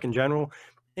New York in general.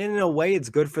 And in a way, it's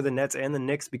good for the Nets and the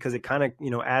Knicks because it kind of,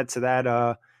 adds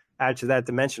to add to that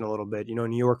dimension a little bit. You know,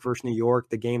 New York versus New York,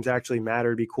 the games actually matter.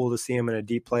 It'd be cool to see them in a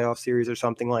deep playoff series or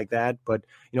something like that. But,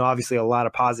 you know, obviously a lot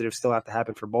of positives still have to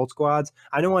happen for both squads.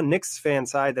 I know on Knicks fan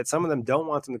side that some of them don't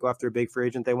want them to go after a big free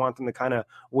agent. They want them to kind of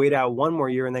wait out one more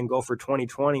year and then go for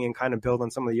 2020 and kind of build on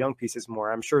some of the young pieces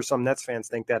more. I'm sure some Nets fans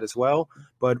think that as well,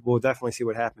 but we'll definitely see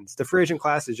what happens. The free agent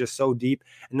class is just so deep.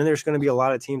 And then there's going to be a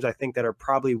lot of teams, I think, that are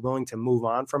probably willing to move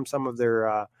on from some of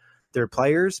their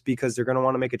players because they're going to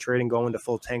want to make a trade and go into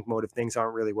full tank mode if things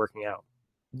aren't really working out.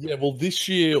 Yeah, well, this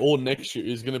year or next year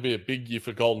is going to be a big year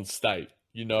for Golden State.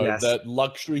 You know, Yes. that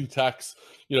luxury tax,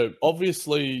 you know,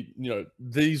 obviously, you know,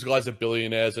 these guys are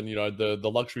billionaires and, you know,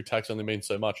 the luxury tax only means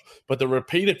so much. But the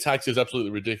repeated tax is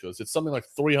absolutely ridiculous. It's something like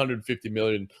 $350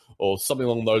 million or something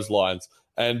along those lines.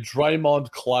 And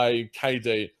Draymond, Clay,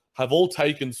 KD have all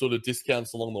taken sort of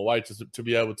discounts along the way to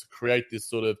be able to create this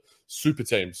sort of super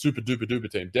team, super duper duper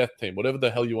team, death team, whatever the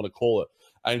hell you want to call it.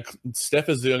 And Steph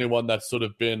is the only one that's sort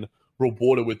of been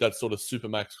rewarded with that sort of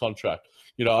supermax contract.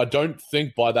 You know, I don't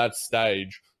think by that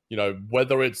stage, you know,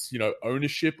 whether it's, you know,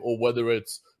 ownership or whether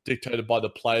it's dictated by the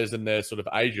players and their sort of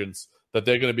agents, that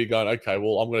they're going to be going, okay,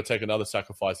 well, I'm going to take another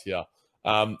sacrifice here.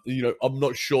 You know, I'm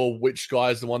not sure which guy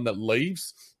is the one that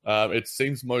leaves. It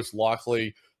seems most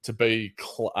likely to be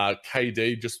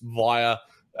KD just via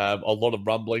a lot of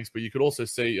rumblings, but you could also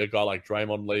see a guy like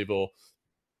Draymond leave, or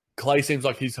Clay seems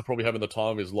like he's probably having the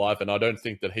time of his life, and I don't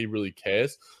think that he really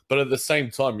cares. But at the same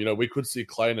time, you know, we could see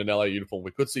Clay in an LA uniform.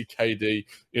 We could see KD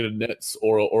in a Nets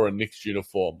or a Knicks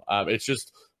uniform. It's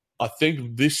just, I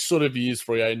think this sort of year's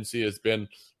free agency has been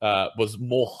was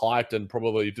more hyped and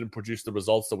probably didn't produce the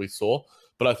results that we saw.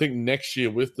 But I think next year,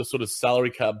 with the sort of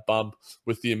salary cap bump,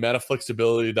 with the amount of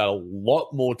flexibility that a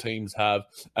lot more teams have,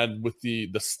 and with the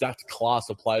stacked class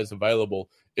of players available,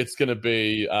 it's going to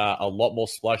be a lot more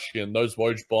splashy. And those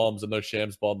Woj bombs and those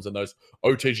Shams bombs and those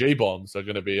OTG bombs are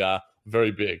going to be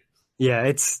very big. Yeah,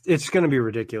 it's going to be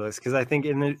ridiculous because I think,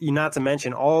 not to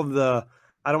mention all of the,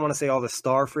 I don't want to say all the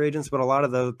star free agents, but a lot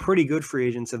of the pretty good free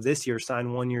agents of this year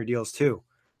signed one-year deals too.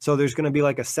 So there's going to be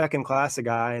like a second class of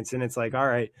guys, and it's like, all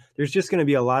right, there's just going to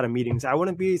be a lot of meetings. I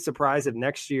wouldn't be surprised if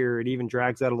next year it even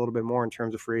drags out a little bit more in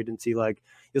terms of free agency. Like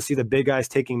you'll see the big guys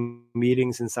taking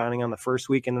meetings and signing on the first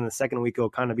week, and then the second week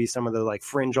it'll kind of be some of the like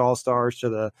fringe all-stars to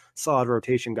the solid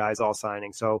rotation guys all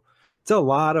signing. So it's a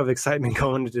lot of excitement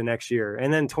going into next year.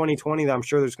 And then 2020, I'm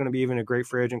sure there's going to be even a great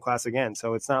free agent class again.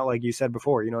 So it's not like you said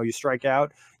before, you know, you strike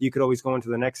out, you could always go into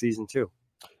the next season too.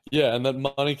 Yeah, and that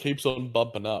money keeps on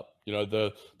bumping up. You know,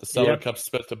 the salary cap's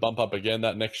supposed to bump up again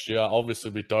that next year.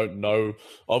 Obviously, we don't know.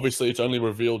 Obviously, it's only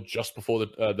revealed just before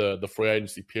the free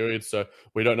agency period, so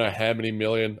we don't know how many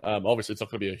million. Obviously, it's not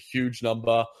going to be a huge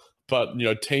number, but you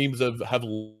know, teams have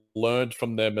learned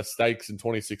from their mistakes in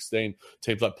 2016.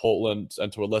 Teams like Portland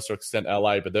and to a lesser extent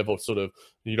LA, but they've all sort of,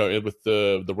 you know, with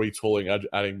the retooling,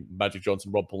 adding Magic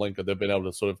Johnson, Rob Pelinka, they've been able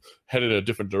to sort of head in a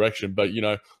different direction. But you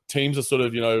know, teams are sort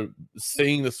of, you know,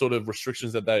 seeing the sort of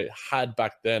restrictions that they had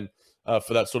back then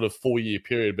for that sort of 4-year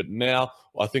period. But now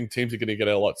I think teams are going to get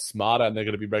a lot smarter and they're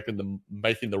going to be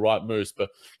making the right moves. But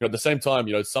you know, at the same time,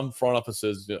 you know, some front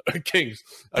offices, you know, Kings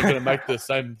are going to make the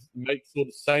same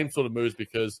sort of moves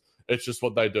because it's just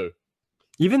what they do.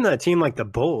 Even a team like the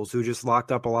Bulls, who just locked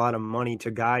up a lot of money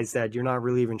to guys that you're not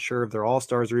really even sure if they're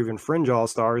all-stars or even fringe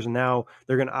all-stars. And now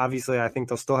they're going to, obviously, I think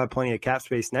they'll still have plenty of cap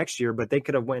space next year, but they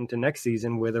could have went into next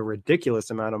season with a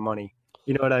ridiculous amount of money.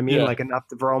 You know what I mean? Yeah. Like enough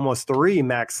for almost 3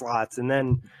 max slots. And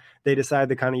then they decide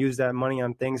to kind of use that money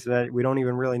on things that we don't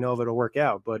even really know if it'll work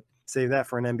out, but save that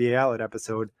for an NBA Outlet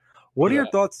episode. What are your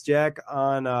thoughts, Jack,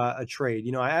 on a trade?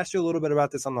 You know, I asked you a little bit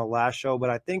about this on the last show, but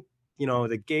I think, you know,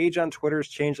 the gauge on Twitter has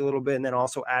changed a little bit, and then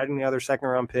also adding the other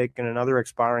second-round pick and another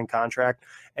expiring contract,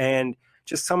 and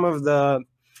just some of the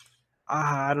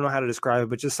I don't know how to describe it,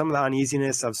 but just some of the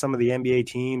uneasiness of some of the NBA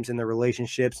teams and the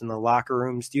relationships and the locker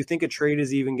rooms. Do you think a trade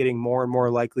is even getting more and more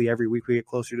likely every week we get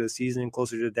closer to the season and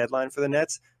closer to the deadline for the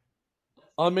Nets?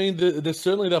 I mean, there's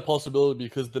certainly that possibility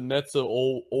because the Nets are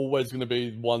always going to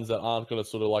be ones that aren't going to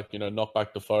sort of like, you know, knock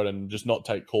back the phone and just not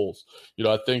take calls. You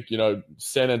know, I think, you know,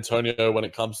 San Antonio, when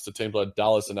it comes to teams like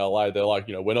Dallas and LA, they're like,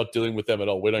 you know, we're not dealing with them at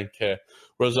all. We don't care.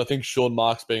 Whereas I think Sean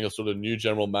Marks being a sort of new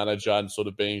general manager and sort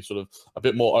of being sort of a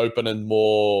bit more open and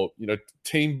more, you know,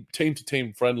 team to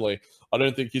team friendly, I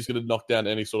don't think he's going to knock down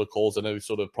any sort of calls and any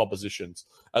sort of propositions.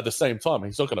 At the same time,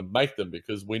 he's not going to make them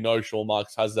because we know Sean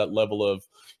Marks has that level of,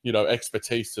 you know,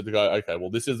 expertise to go, okay, well,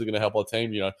 this isn't going to help our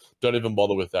team. You know, don't even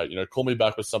bother with that. You know, call me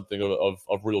back with something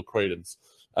of real credence.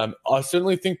 I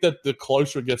certainly think that the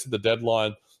closer it gets to the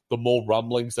deadline, the more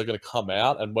rumblings are going to come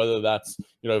out, and whether that's,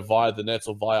 you know, via the Nets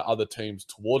or via other teams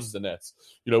towards the Nets.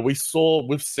 You know,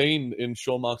 we've seen in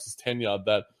Sean Marks' tenure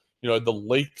that, the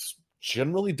leaks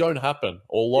generally don't happen.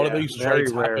 Or a lot of these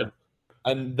trades happen.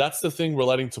 And that's the thing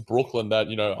relating to Brooklyn that,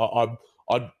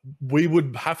 we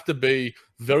would have to be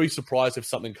very surprised if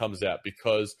something comes out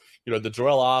because, the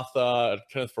Jarrell Arthur,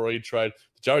 Kenneth Faried trade,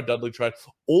 the Jared Dudley trade,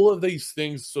 all of these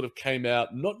things sort of came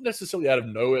out, not necessarily out of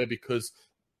nowhere because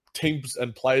teams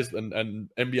and players and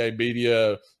NBA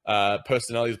media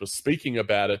personalities were speaking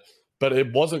about it, but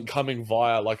it wasn't coming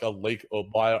via like a leak or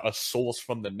via a source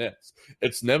from the Nets.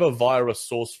 It's never via a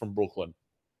source from Brooklyn.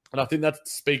 And I think that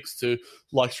speaks to,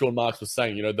 like Sean Marks was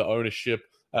saying, the ownership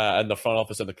and the front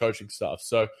office and the coaching staff.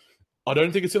 So I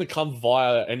don't think it's going to come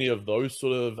via any of those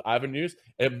sort of avenues.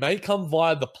 It may come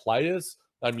via the players,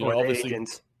 obviously,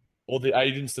 agents. Or the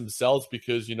agents themselves,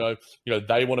 because they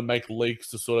want to make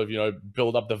leaks to sort of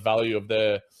build up the value of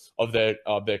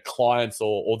their clients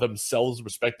or themselves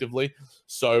respectively.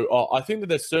 So I think that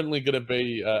there's certainly going to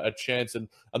be a chance, and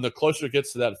the closer it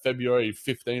gets to that February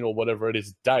 15 or whatever it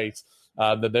is date,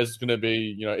 that there's going to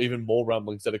be even more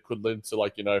rumblings that it could lead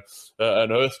to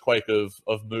an earthquake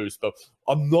of moves. But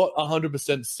I'm not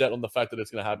 100% set on the fact that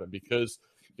it's going to happen because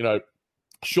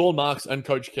Sean Marks and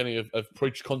Coach Kenny have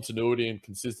preached continuity and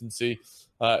consistency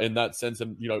in that sense.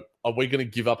 And, are we going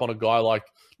to give up on a guy like,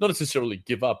 not necessarily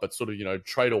give up, but sort of,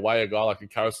 trade away a guy like a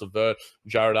Karis LeVert,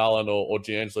 Jared Allen, or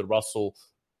D'Angelo Russell,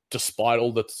 despite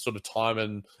all the sort of time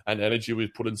and energy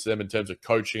we've put into them in terms of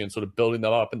coaching and sort of building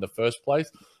them up in the first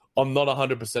place? I'm not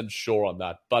 100% sure on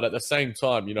that. But at the same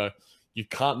time, you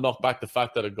can't knock back the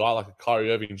fact that a guy like a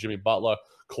Kyrie Irving, Jimmy Butler,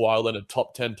 Kawhi Leonard,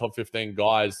 top 10, top 15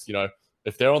 guys,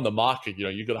 if they're on the market,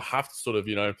 you're going to have to sort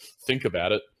of, think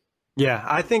about it. Yeah,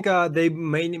 I think they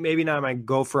maybe not might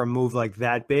go for a move like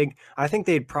that big. I think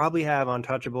they'd probably have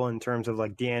untouchable in terms of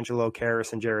like D'Angelo,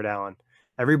 Karis, and Jared Allen.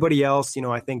 Everybody else,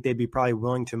 I think they'd be probably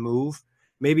willing to move.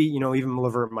 Maybe, even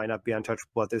LeVert might not be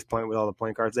untouchable at this point with all the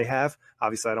point guards they have.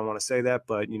 Obviously, I don't want to say that,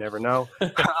 but you never know.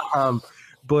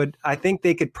 But I think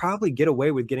they could probably get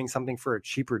away with getting something for a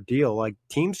cheaper deal. Like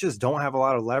teams just don't have a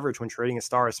lot of leverage when trading a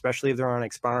star, especially if they're on an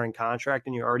expiring contract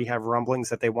and you already have rumblings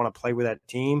that they want to play with that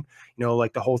team.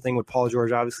 Like the whole thing with Paul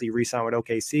George, obviously re-signed with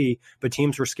OKC, but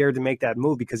teams were scared to make that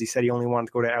move because he said he only wanted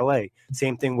to go to LA.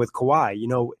 Same thing with Kawhi.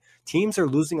 Teams are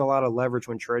losing a lot of leverage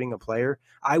when trading a player.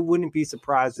 I wouldn't be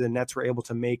surprised if the Nets were able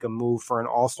to make a move for an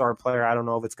all-star player. I don't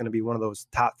know if it's going to be one of those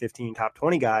top 15, top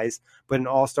 20 guys, but an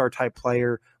all-star type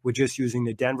player with just using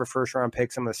the Denver first-round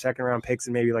picks, some of the second-round picks,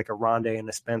 and maybe like a Rondé and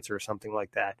a Spencer or something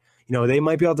like that. They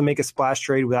might be able to make a splash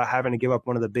trade without having to give up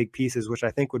one of the big pieces, which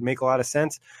I think would make a lot of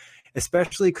sense,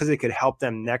 especially because it could help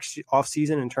them next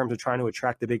offseason in terms of trying to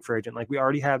attract the big free agent. Like, we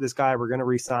already have this guy. We're going to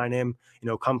re-sign him.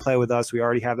 Come play with us. We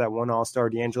already have that one all-star.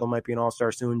 D'Angelo might be an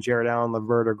all-star soon. Jared Allen,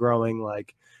 LeVert are growing.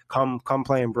 Like, come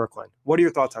play in Brooklyn. What are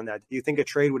your thoughts on that? Do you think a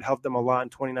trade would help them a lot in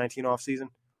 2019 offseason?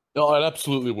 No, it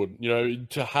absolutely would.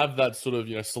 To have that sort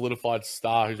of, solidified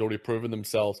star who's already proven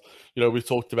themselves. We've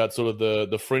talked about sort of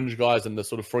the fringe guys and the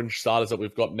sort of fringe starters that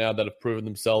we've got now that have proven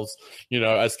themselves,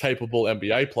 as capable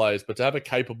NBA players. But to have a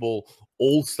capable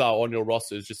all-star on your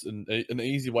roster is just an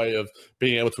easy way of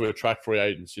being able to attract free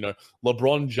agents.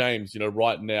 LeBron James,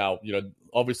 right now,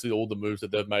 obviously all the moves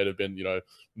that they've made have been,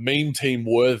 meme team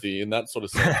worthy in that sort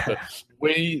of sense. But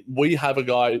we have a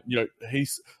guy,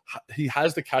 he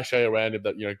has the cachet around him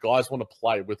that, guys want to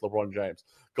play with LeBron James.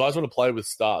 Guys want to play with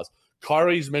stars.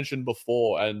 Kyrie's mentioned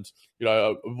before, and,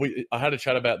 I had a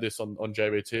chat about this on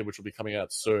JBT, which will be coming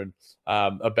out soon,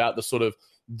 about the sort of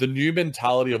the new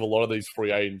mentality of a lot of these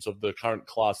free agents of the current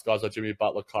class, guys like Jimmy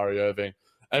Butler, Kyrie Irving,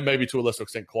 and maybe to a lesser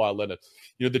extent Kawhi Leonard.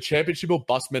 The championship or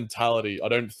bust mentality, I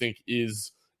don't think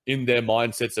is in their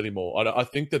mindsets anymore. I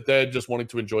think that they're just wanting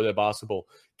to enjoy their basketball.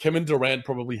 Kevin Durant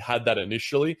probably had that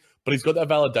initially, but he's got that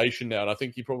validation now, and I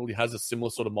think he probably has a similar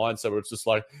sort of mindset where it's just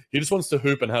like he just wants to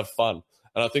hoop and have fun.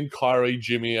 And I think Kyrie,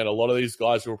 Jimmy, and a lot of these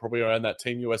guys who are probably around that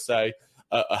Team USA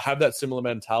have that similar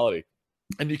mentality.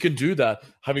 And you can do that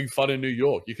having fun in New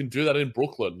York. You can do that in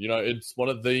Brooklyn. It's one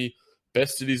of the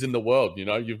best cities in the world.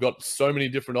 You've got so many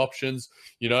different options.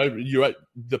 You're at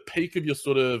the peak of your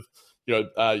sort of,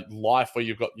 life where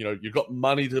you've got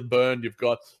money to burn. You've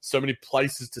got so many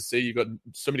places to see. You've got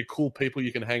so many cool people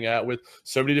you can hang out with,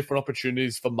 so many different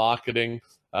opportunities for marketing.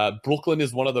 Brooklyn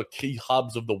is one of the key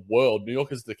hubs of the world. New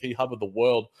York is the key hub of the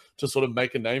world to sort of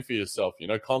make a name for yourself.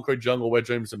 Concrete jungle where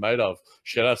dreams are made of.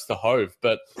 Shout outs to Hove.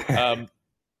 But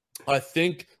I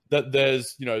think that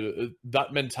there's,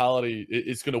 that mentality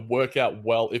is going to work out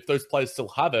well if those players still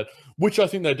have it, which I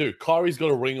think they do. Kyrie's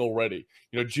got a ring already.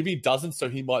 Jimmy doesn't, so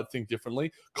he might think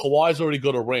differently. Kawhi's already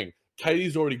got a ring.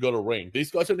 KD's already got a ring.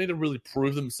 These guys don't need to really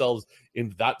prove themselves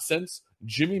in that sense.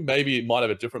 Jimmy maybe might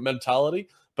have a different mentality,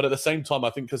 but But at the same time,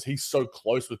 I think because he's so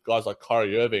close with guys like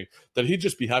Kyrie Irving, that he'd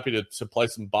just be happy to play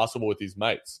some basketball with his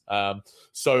mates.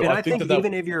 So I think that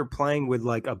even if you're playing with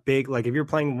like a big, like if you're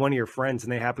playing with one of your friends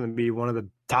and they happen to be one of the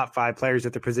top 5 players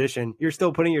at the position, you're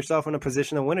still putting yourself in a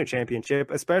position to win a championship,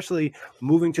 especially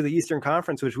moving to the Eastern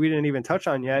Conference, which we didn't even touch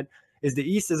on yet. Is the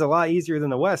East is a lot easier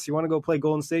than the West. You want to go play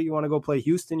Golden State, you want to go play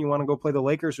Houston, you want to go play the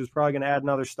Lakers, who's probably going to add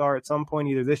another star at some point,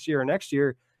 either this year or next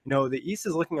year. The East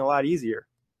is looking a lot easier.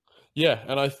 Yeah,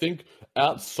 and I think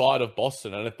outside of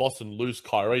Boston, and if Boston lose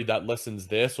Kyrie, that lessens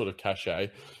their sort of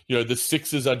cachet. The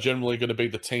Sixers are generally going to be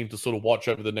the team to sort of watch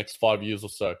over the next 5 years or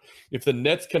so. If the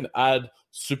Nets can add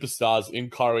superstars in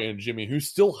Kyrie and Jimmy, who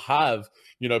still have,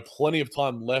 plenty of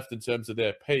time left in terms of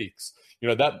their peaks,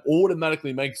 that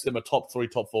automatically makes them a top 3,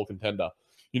 top 4 contender.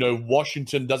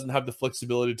 Washington doesn't have the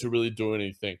flexibility to really do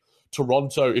anything.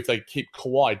 Toronto, if they keep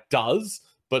Kawhi, does,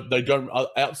 but they don't.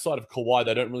 Outside of Kawhi,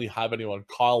 they don't really have anyone.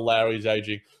 Kyle Lowry's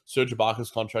aging. Serge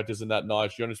Ibaka's contract isn't that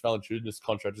nice. Jonas Valanciunas'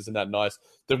 contract isn't that nice.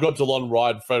 They've got DeLon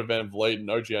Wright, Fred VanVleet, and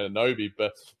OG Anunoby,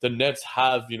 but the Nets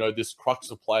have, this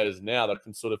crux of players now that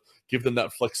can sort of give them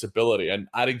that flexibility, and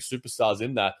adding superstars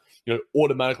in that,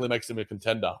 automatically makes them a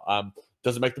contender.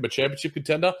 Does it make them a championship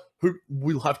contender? Who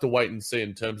we'll have to wait and see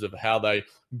in terms of how they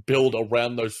build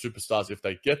around those superstars if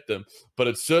they get them. But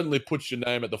it certainly puts your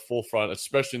name at the forefront,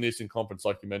 especially in the Eastern Conference,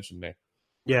 like you mentioned there.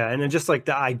 Yeah, and then just like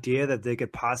the idea that they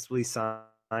could possibly sign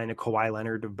a Kawhi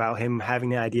Leonard, about him having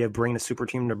the idea of bringing a super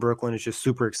team to Brooklyn is just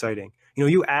super exciting.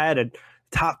 You add a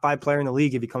top 5 player in the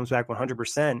league if he comes back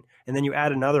 100%, and then you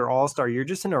add another all-star, you're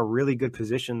just in a really good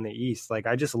position in the East. Like,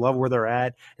 I just love where they're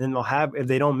at. And then they'll have, if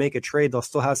they don't make a trade, they'll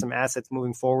still have some assets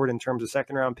moving forward in terms of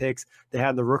second-round picks. They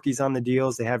have the rookies on the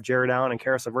deals. They have Jared Allen and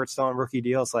Karis LeVert still on rookie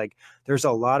deals. Like, there's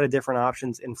a lot of different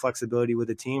options and flexibility with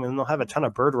the team, and they'll have a ton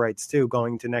of bird rights too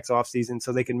going to next offseason,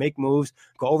 so they can make moves,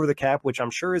 go over the cap, which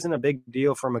I'm sure isn't a big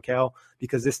deal for Mikal,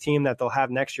 because this team that they'll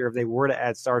have next year, if they were to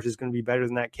add stars, is going to be better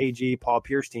than that KG Paul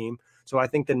Pierce team. So I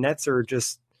think the Nets are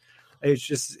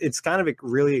it's kind of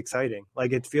really exciting.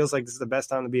 Like, it feels like this is the best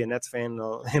time to be a Nets fan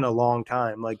in a long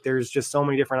time. Like, there's just so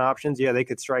many different options. Yeah, they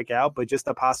could strike out, but just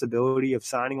the possibility of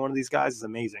signing one of these guys is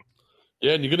amazing.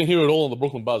 Yeah, and you're going to hear it all on the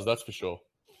Brooklyn Buzz, that's for sure.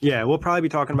 Yeah, we'll probably be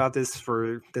talking about this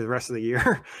for the rest of the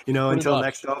year, until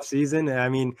next offseason. I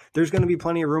mean, there's going to be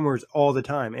plenty of rumors all the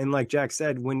time. And like Jack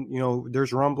said, when,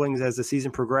 there's rumblings as the season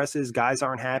progresses, guys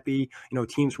aren't happy,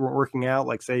 teams weren't working out.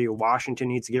 Like, say, Washington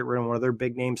needs to get rid of one of their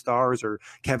big name stars, or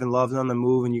Kevin Love's on the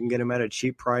move and you can get him at a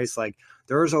cheap price. Like,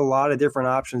 there's a lot of different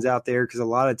options out there because a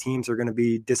lot of teams are going to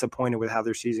be disappointed with how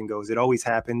their season goes. It always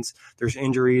happens. There's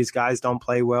injuries. Guys don't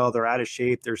play well. They're out of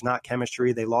shape. There's not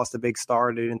chemistry. They lost a big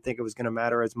star. They didn't think it was going to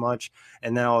matter as much.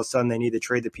 And then all of a sudden they need to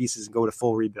trade the pieces and go to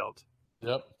full rebuild.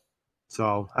 Yep.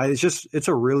 So it's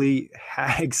a really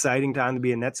exciting time to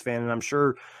be a Nets fan. And I'm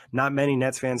sure not many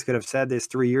Nets fans could have said this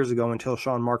 3 years ago until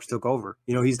Sean Marks took over.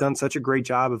 He's done such a great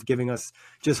job of giving us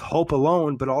just hope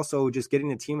alone, but also just getting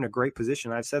the team in a great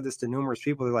position. I've said this to numerous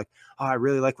people. They're like, oh, I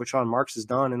really like what Sean Marks has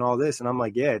done and all this. And I'm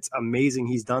like, yeah, it's amazing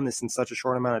he's done this in such a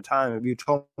short amount of time. If you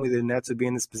told me the Nets would be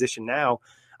in this position now,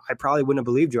 I probably wouldn't have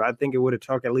believed you. I think it would have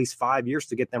took at least 5 years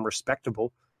to get them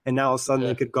respectable. And now all of a sudden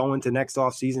they could go into next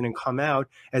offseason and come out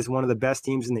as one of the best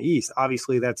teams in the East.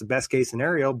 Obviously, that's the best case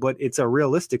scenario, but it's a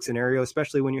realistic scenario,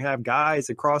 especially when you have guys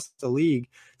across the league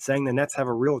saying the Nets have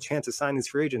a real chance to sign these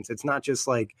free agents. It's not just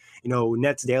like,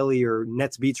 Nets Daily or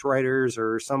Nets Beats writers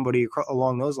or somebody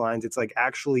along those lines. It's like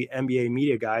actually NBA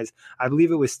media guys. I believe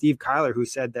it was Steve Kyler who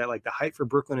said that, like, the hype for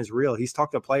Brooklyn is real. He's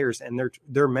talked to players and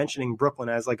they're mentioning Brooklyn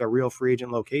as like a real free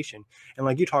agent location. And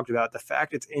like you talked about, the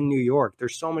fact it's in New York,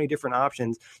 there's so many different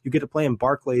options. You get to play in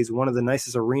Barclays, one of the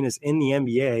nicest arenas in the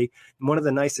NBA, one of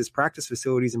the nicest practice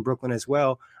facilities in Brooklyn as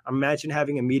well. Imagine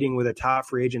having a meeting with a top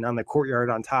free agent on the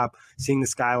courtyard on top, seeing the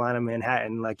skyline of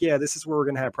Manhattan. Like, yeah, this is where we're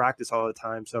going to have practice all the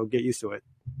time. So get used to it.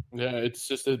 Yeah, it's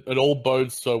just, it all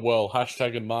bodes so well.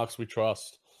 Hashtag and Marks we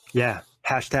trust. Yeah.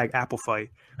 Hashtag Apple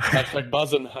fight. Hashtag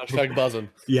buzzing. Hashtag buzzing.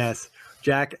 Yes.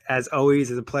 Jack, as always,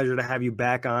 it's a pleasure to have you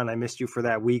back on. I missed you for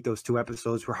that week. Those 2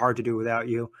 episodes were hard to do without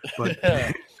you. But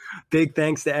big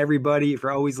thanks to everybody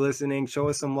for always listening. Show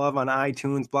us some love on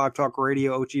iTunes, Blog Talk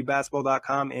Radio,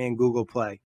 OGBasketball.com, and Google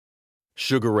Play.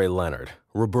 Sugar Ray Leonard,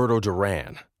 Roberto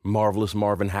Duran, Marvelous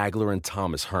Marvin Hagler, and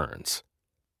Thomas Hearns.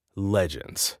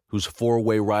 Legends, whose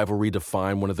 4-way rivalry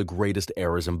defined one of the greatest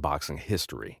eras in boxing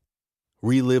history.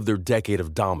 Relive their decade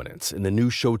of dominance in the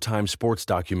new Showtime sports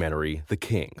documentary, The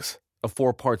Kings, a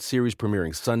 4-part series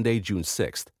premiering Sunday, June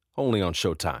 6th, only on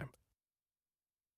Showtime.